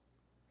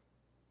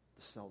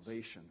the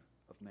salvation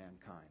of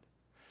mankind.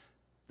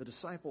 The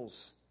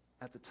disciples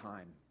at the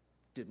time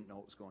didn't know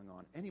what was going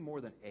on any more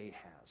than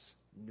Ahaz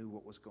knew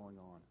what was going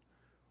on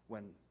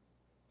when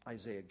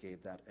Isaiah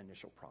gave that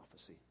initial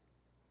prophecy.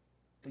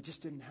 They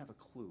just didn't have a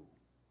clue.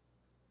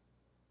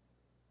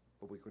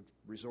 But we could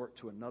resort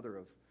to another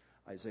of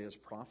Isaiah's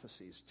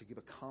prophecies to give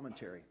a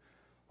commentary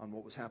on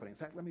what was happening. In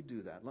fact, let me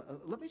do that.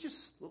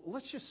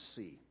 Let's just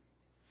see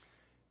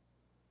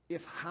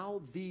if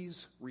how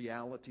these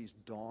realities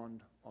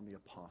dawned on the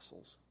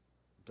apostles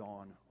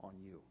dawn on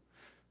you.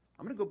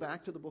 I'm going to go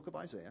back to the book of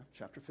Isaiah,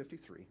 chapter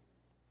 53.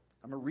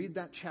 I'm going to read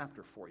that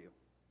chapter for you.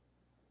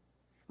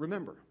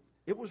 Remember,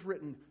 it was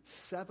written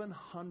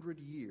 700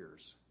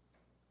 years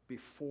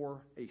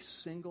before a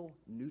single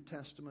New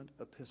Testament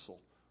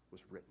epistle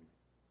was written.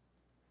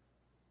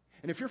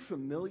 And if you're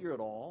familiar at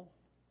all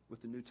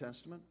with the New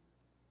Testament,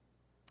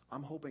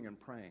 I'm hoping and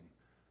praying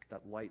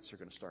that lights are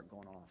going to start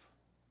going off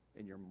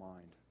in your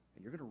mind.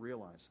 And you're going to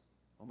realize,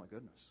 oh my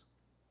goodness,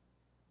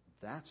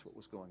 that's what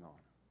was going on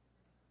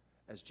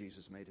as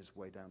Jesus made his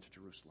way down to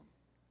Jerusalem,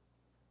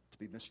 to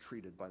be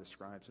mistreated by the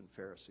scribes and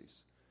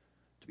Pharisees,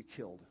 to be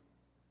killed,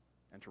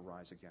 and to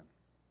rise again.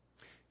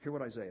 Hear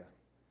what Isaiah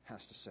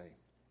has to say.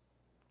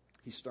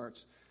 He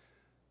starts,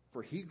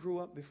 for he grew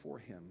up before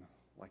him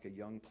like a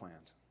young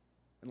plant,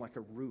 and like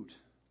a root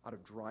out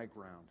of dry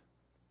ground.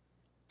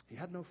 He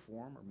had no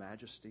form or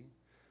majesty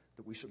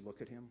that we should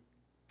look at him,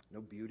 no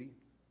beauty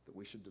that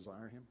we should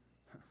desire him.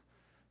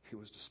 He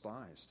was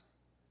despised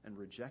and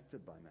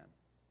rejected by men,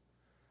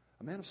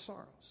 a man of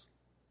sorrows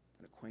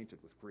and acquainted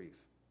with grief.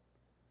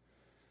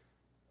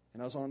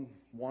 And as on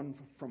one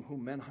from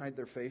whom men hide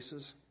their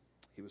faces,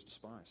 he was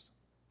despised,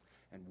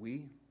 and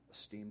we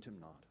esteemed him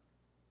not.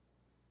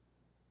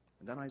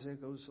 And then Isaiah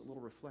goes a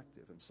little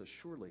reflective and says,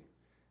 surely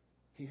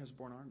he has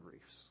borne our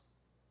griefs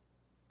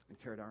and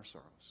carried our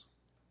sorrows.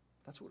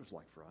 That's what it was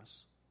like for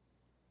us.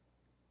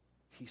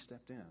 He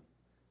stepped in.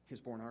 He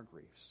has borne our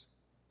griefs.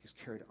 He's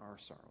carried our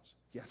sorrows.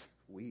 Yet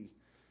we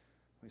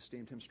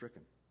esteemed him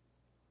stricken,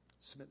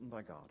 smitten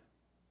by God,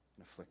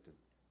 and afflicted.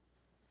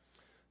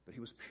 But he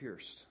was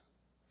pierced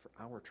for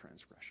our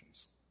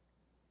transgressions.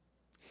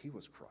 He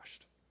was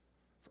crushed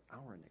for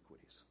our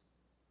iniquities.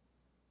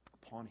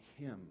 Upon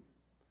him,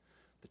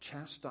 the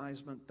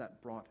chastisement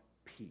that brought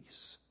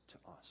peace to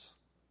us.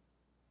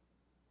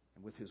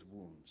 And with his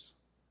wounds,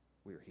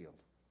 we are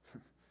healed.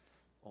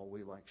 All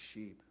we like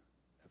sheep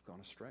have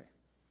gone astray.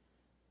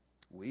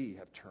 We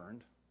have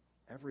turned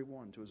every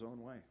one to his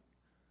own way.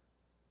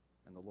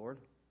 And the Lord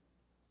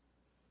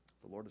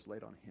has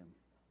laid on him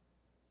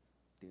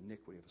the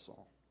iniquity of us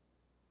all.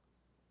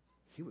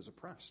 He was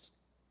oppressed.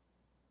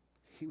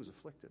 He was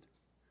afflicted.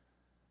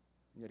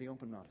 And yet he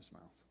opened not his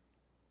mouth.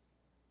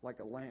 Like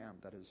a lamb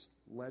that is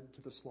led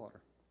to the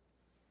slaughter,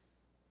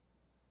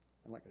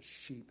 and like a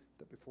sheep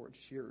that before its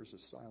shearers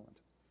is silent.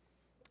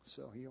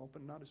 So he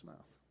opened not his mouth.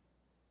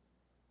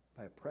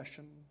 By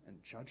oppression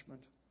and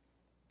judgment,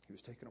 he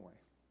was taken away.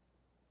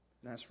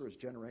 And as for his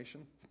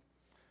generation,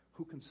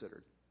 who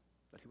considered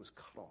that he was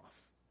cut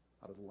off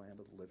out of the land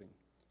of the living,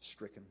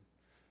 stricken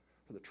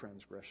for the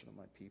transgression of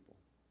my people?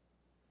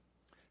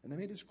 And they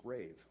made his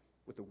grave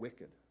with the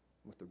wicked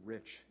and with the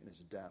rich in his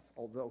death,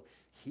 although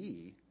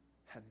he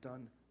had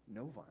done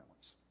no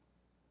violence.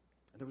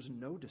 And there was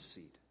no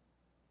deceit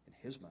in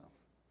his mouth.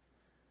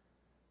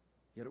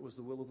 Yet it was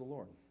the will of the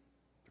Lord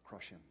to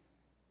crush him.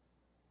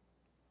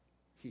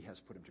 He has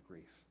put him to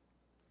grief.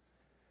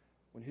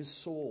 When his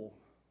soul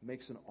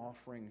makes an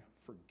offering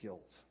for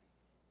guilt,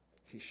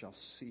 he shall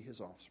see his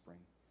offspring.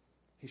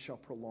 He shall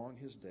prolong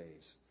his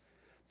days.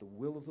 The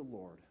will of the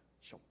Lord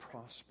shall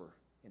prosper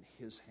in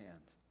his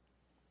hand.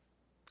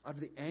 Out of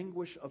the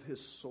anguish of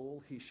his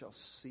soul he shall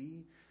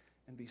see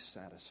and be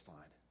satisfied.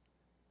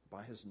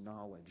 By his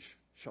knowledge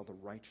shall the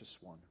righteous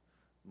one,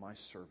 my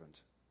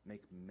servant,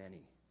 make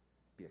many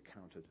be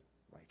accounted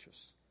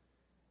righteous,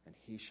 and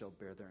he shall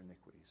bear their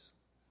iniquities.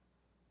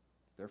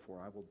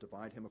 Therefore I will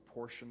divide him a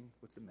portion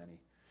with the many,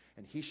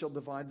 and he shall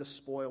divide the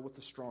spoil with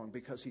the strong,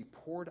 because he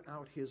poured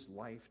out his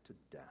life to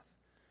death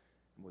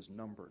and was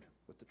numbered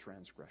with the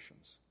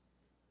transgressions.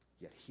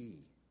 Yet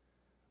he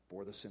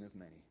bore the sin of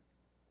many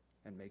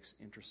and makes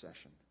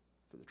intercession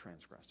for the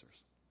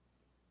transgressors.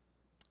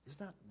 Is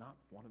that not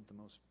one of the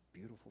most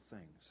beautiful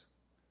things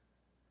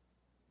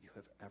you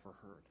have ever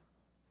heard?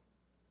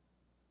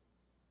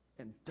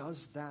 And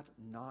does that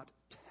not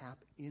tap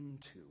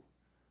into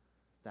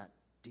that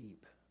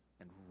deep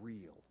and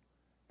real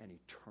and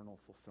eternal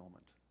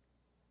fulfillment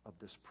of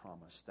this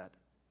promise that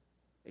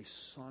a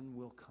son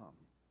will come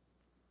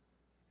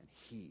and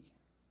he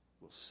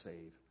will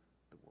save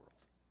the world?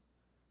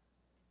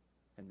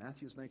 And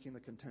Matthew is making the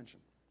contention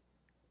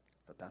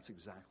that that's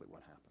exactly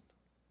what happened.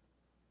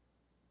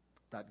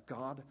 That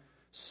God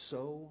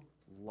so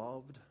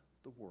loved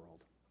the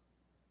world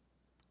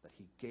that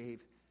he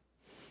gave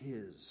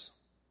his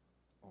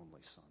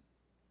only son,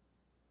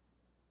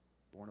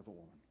 born of a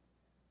woman,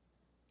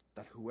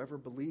 that whoever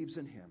believes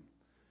in him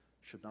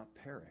should not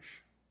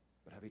perish,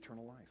 but have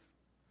eternal life.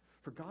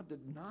 For God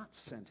did not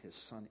send his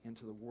Son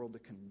into the world to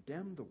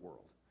condemn the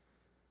world,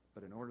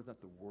 but in order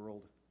that the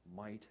world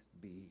might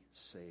be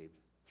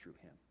saved through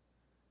him.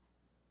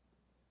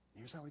 And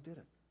here's how he did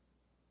it.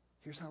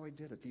 Here's how he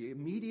did it. The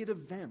immediate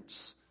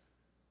events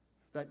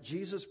that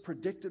Jesus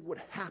predicted would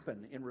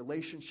happen in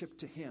relationship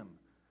to him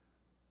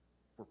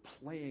were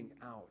playing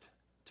out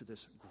to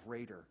this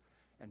greater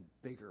and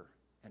bigger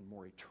and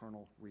more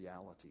eternal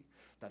reality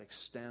that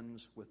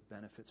extends with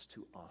benefits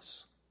to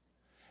us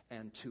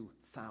and to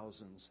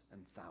thousands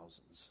and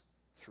thousands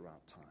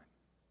throughout time.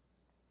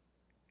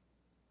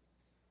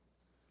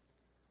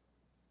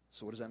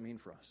 So what does that mean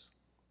for us?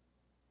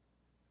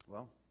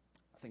 Well,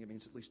 I think it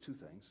means at least two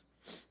things.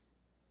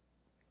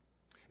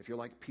 If you're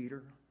like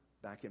Peter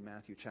back in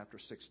Matthew chapter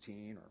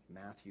 16, or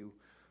Matthew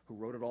who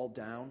wrote it all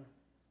down,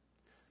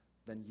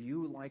 then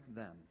you, like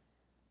them,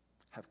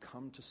 have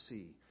come to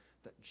see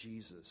that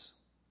Jesus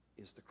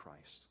is the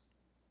Christ,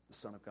 the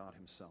Son of God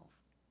himself.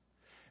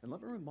 And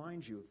let me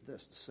remind you of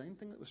this. The same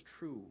thing that was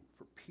true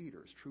for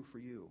Peter is true for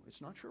you.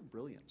 It's not your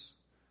brilliance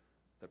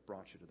that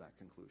brought you to that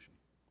conclusion.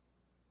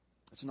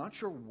 It's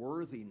not your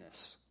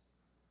worthiness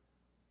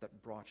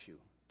that brought you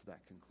to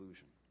that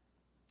conclusion.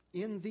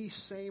 In the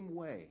same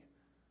way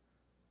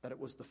that it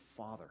was the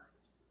Father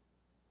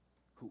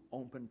who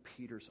opened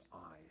Peter's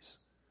eyes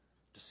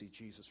to see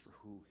Jesus for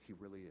who he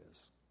really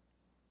is.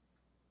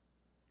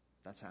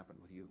 That's happened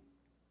with you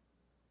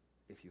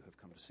if you have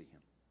come to see him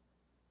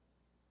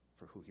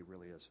for who he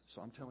really is.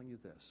 So I'm telling you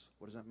this.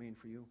 What does that mean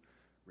for you?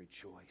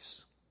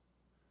 Rejoice.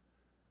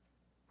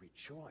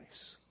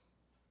 Rejoice.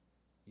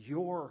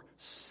 Your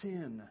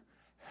sin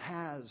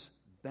has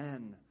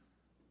been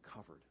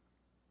covered.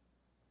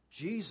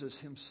 Jesus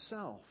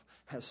himself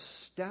has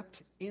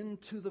stepped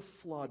into the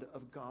flood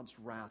of God's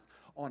wrath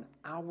on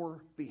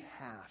our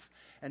behalf,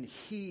 and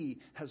he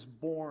has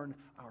borne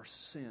our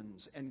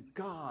sins, and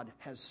God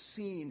has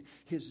seen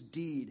his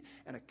deed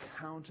and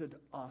accounted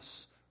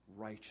us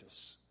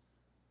righteous,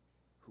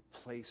 who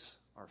place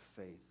our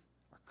faith,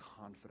 our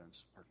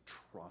confidence, our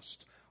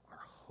trust,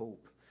 our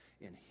hope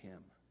in him.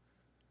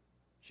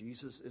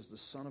 Jesus is the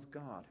Son of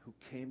God who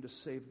came to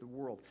save the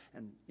world,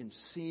 and in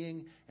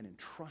seeing and in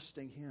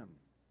trusting him,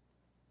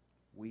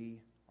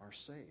 we are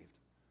saved.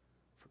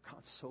 For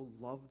God so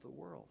loved the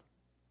world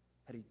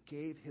that he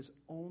gave his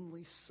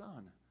only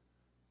Son,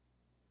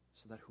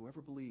 so that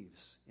whoever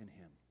believes in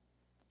him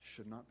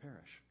should not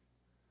perish,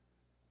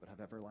 but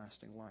have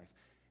everlasting life.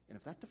 And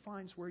if that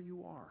defines where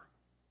you are,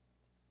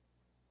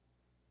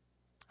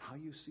 how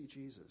you see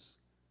Jesus,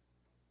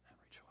 then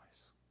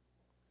rejoice.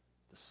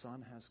 The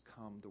Son has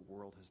come, the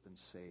world has been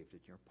saved,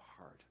 and you're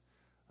part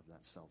of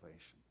that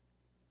salvation.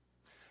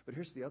 But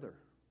here's the other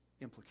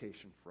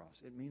implication for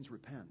us. It means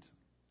repent.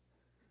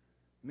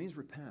 It means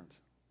repent.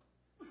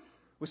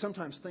 We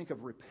sometimes think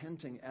of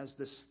repenting as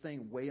this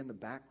thing way in the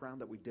background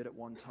that we did at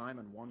one time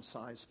and one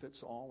size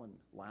fits all and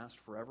last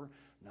forever.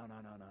 No.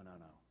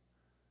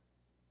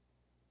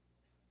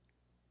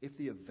 If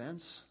the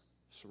events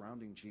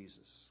surrounding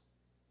Jesus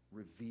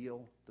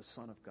reveal the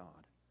Son of God,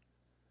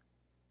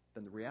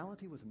 then the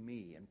reality with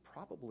me and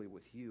probably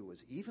with you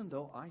is even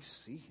though I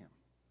see him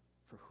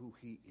for who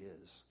he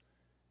is,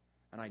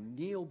 and I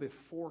kneel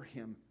before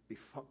him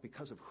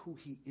because of who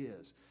he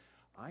is,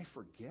 I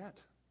forget.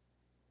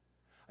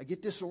 I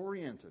get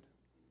disoriented.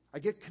 I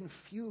get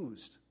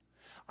confused.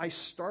 I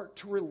start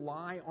to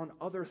rely on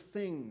other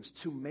things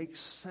to make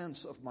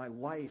sense of my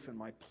life and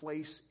my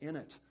place in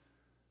it.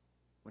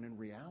 When in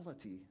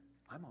reality,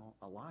 I'm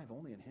alive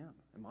only in him.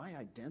 And my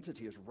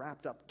identity is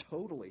wrapped up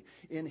totally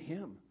in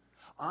him.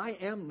 I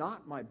am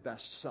not my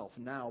best self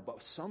now,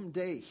 but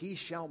someday he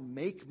shall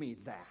make me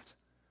that.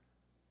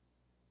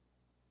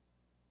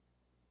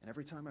 And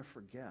every time I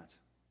forget,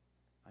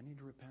 I need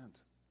to repent.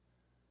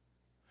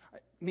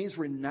 It means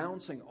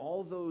renouncing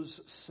all those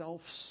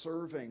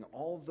self-serving,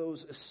 all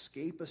those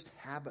escapist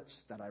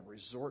habits that I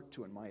resort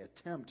to in my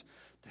attempt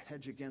to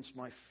hedge against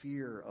my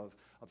fear of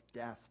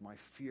death, my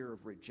fear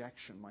of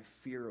rejection, my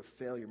fear of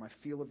failure, my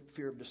fear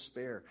of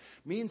despair.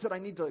 It means that I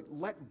need to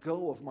let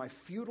go of my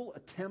futile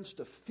attempts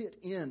to fit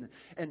in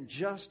and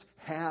just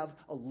have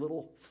a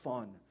little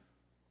fun.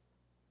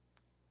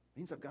 It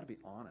means I've got to be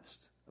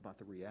honest about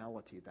the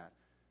reality that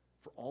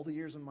for all the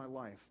years in my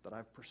life that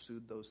I've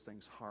pursued those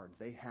things hard,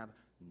 they have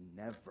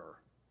never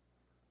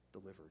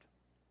delivered.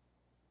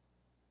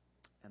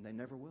 And they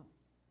never will.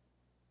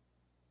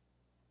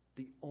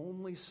 The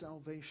only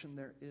salvation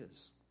there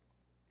is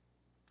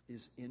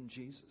in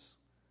Jesus.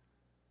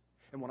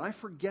 And when I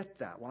forget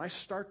that, when I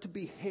start to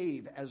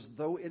behave as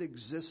though it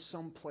exists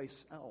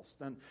someplace else,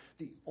 then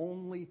the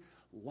only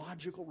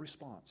logical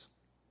response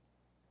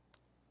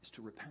is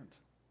to repent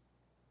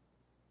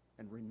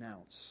and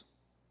renounce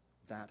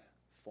that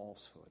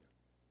falsehood.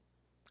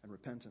 And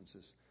repentance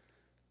is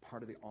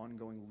part of the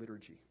ongoing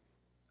liturgy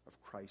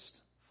of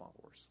Christ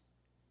followers.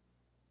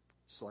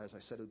 So as I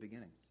said at the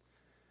beginning,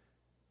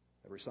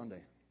 every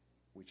Sunday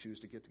we choose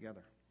to get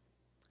together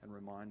and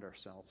remind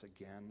ourselves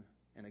again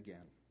and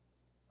again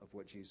of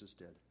what Jesus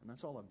did. And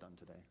that's all I've done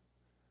today.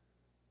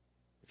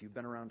 If you've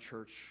been around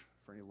church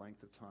for any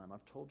length of time,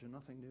 I've told you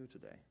nothing new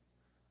today.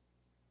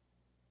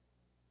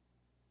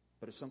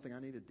 But it's something I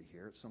needed to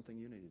hear. It's something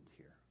you needed to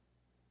hear.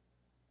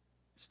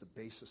 It's the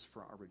basis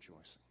for our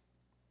rejoicing.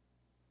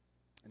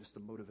 And it's the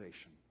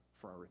motivation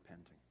for our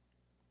repenting.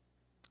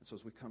 And so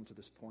as we come to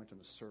this point in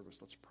the service,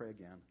 let's pray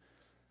again,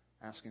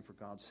 asking for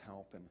God's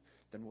help, and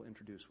then we'll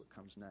introduce what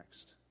comes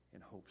next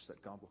in hopes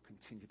that God will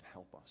continue to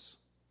help us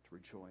to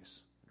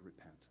rejoice and to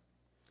repent.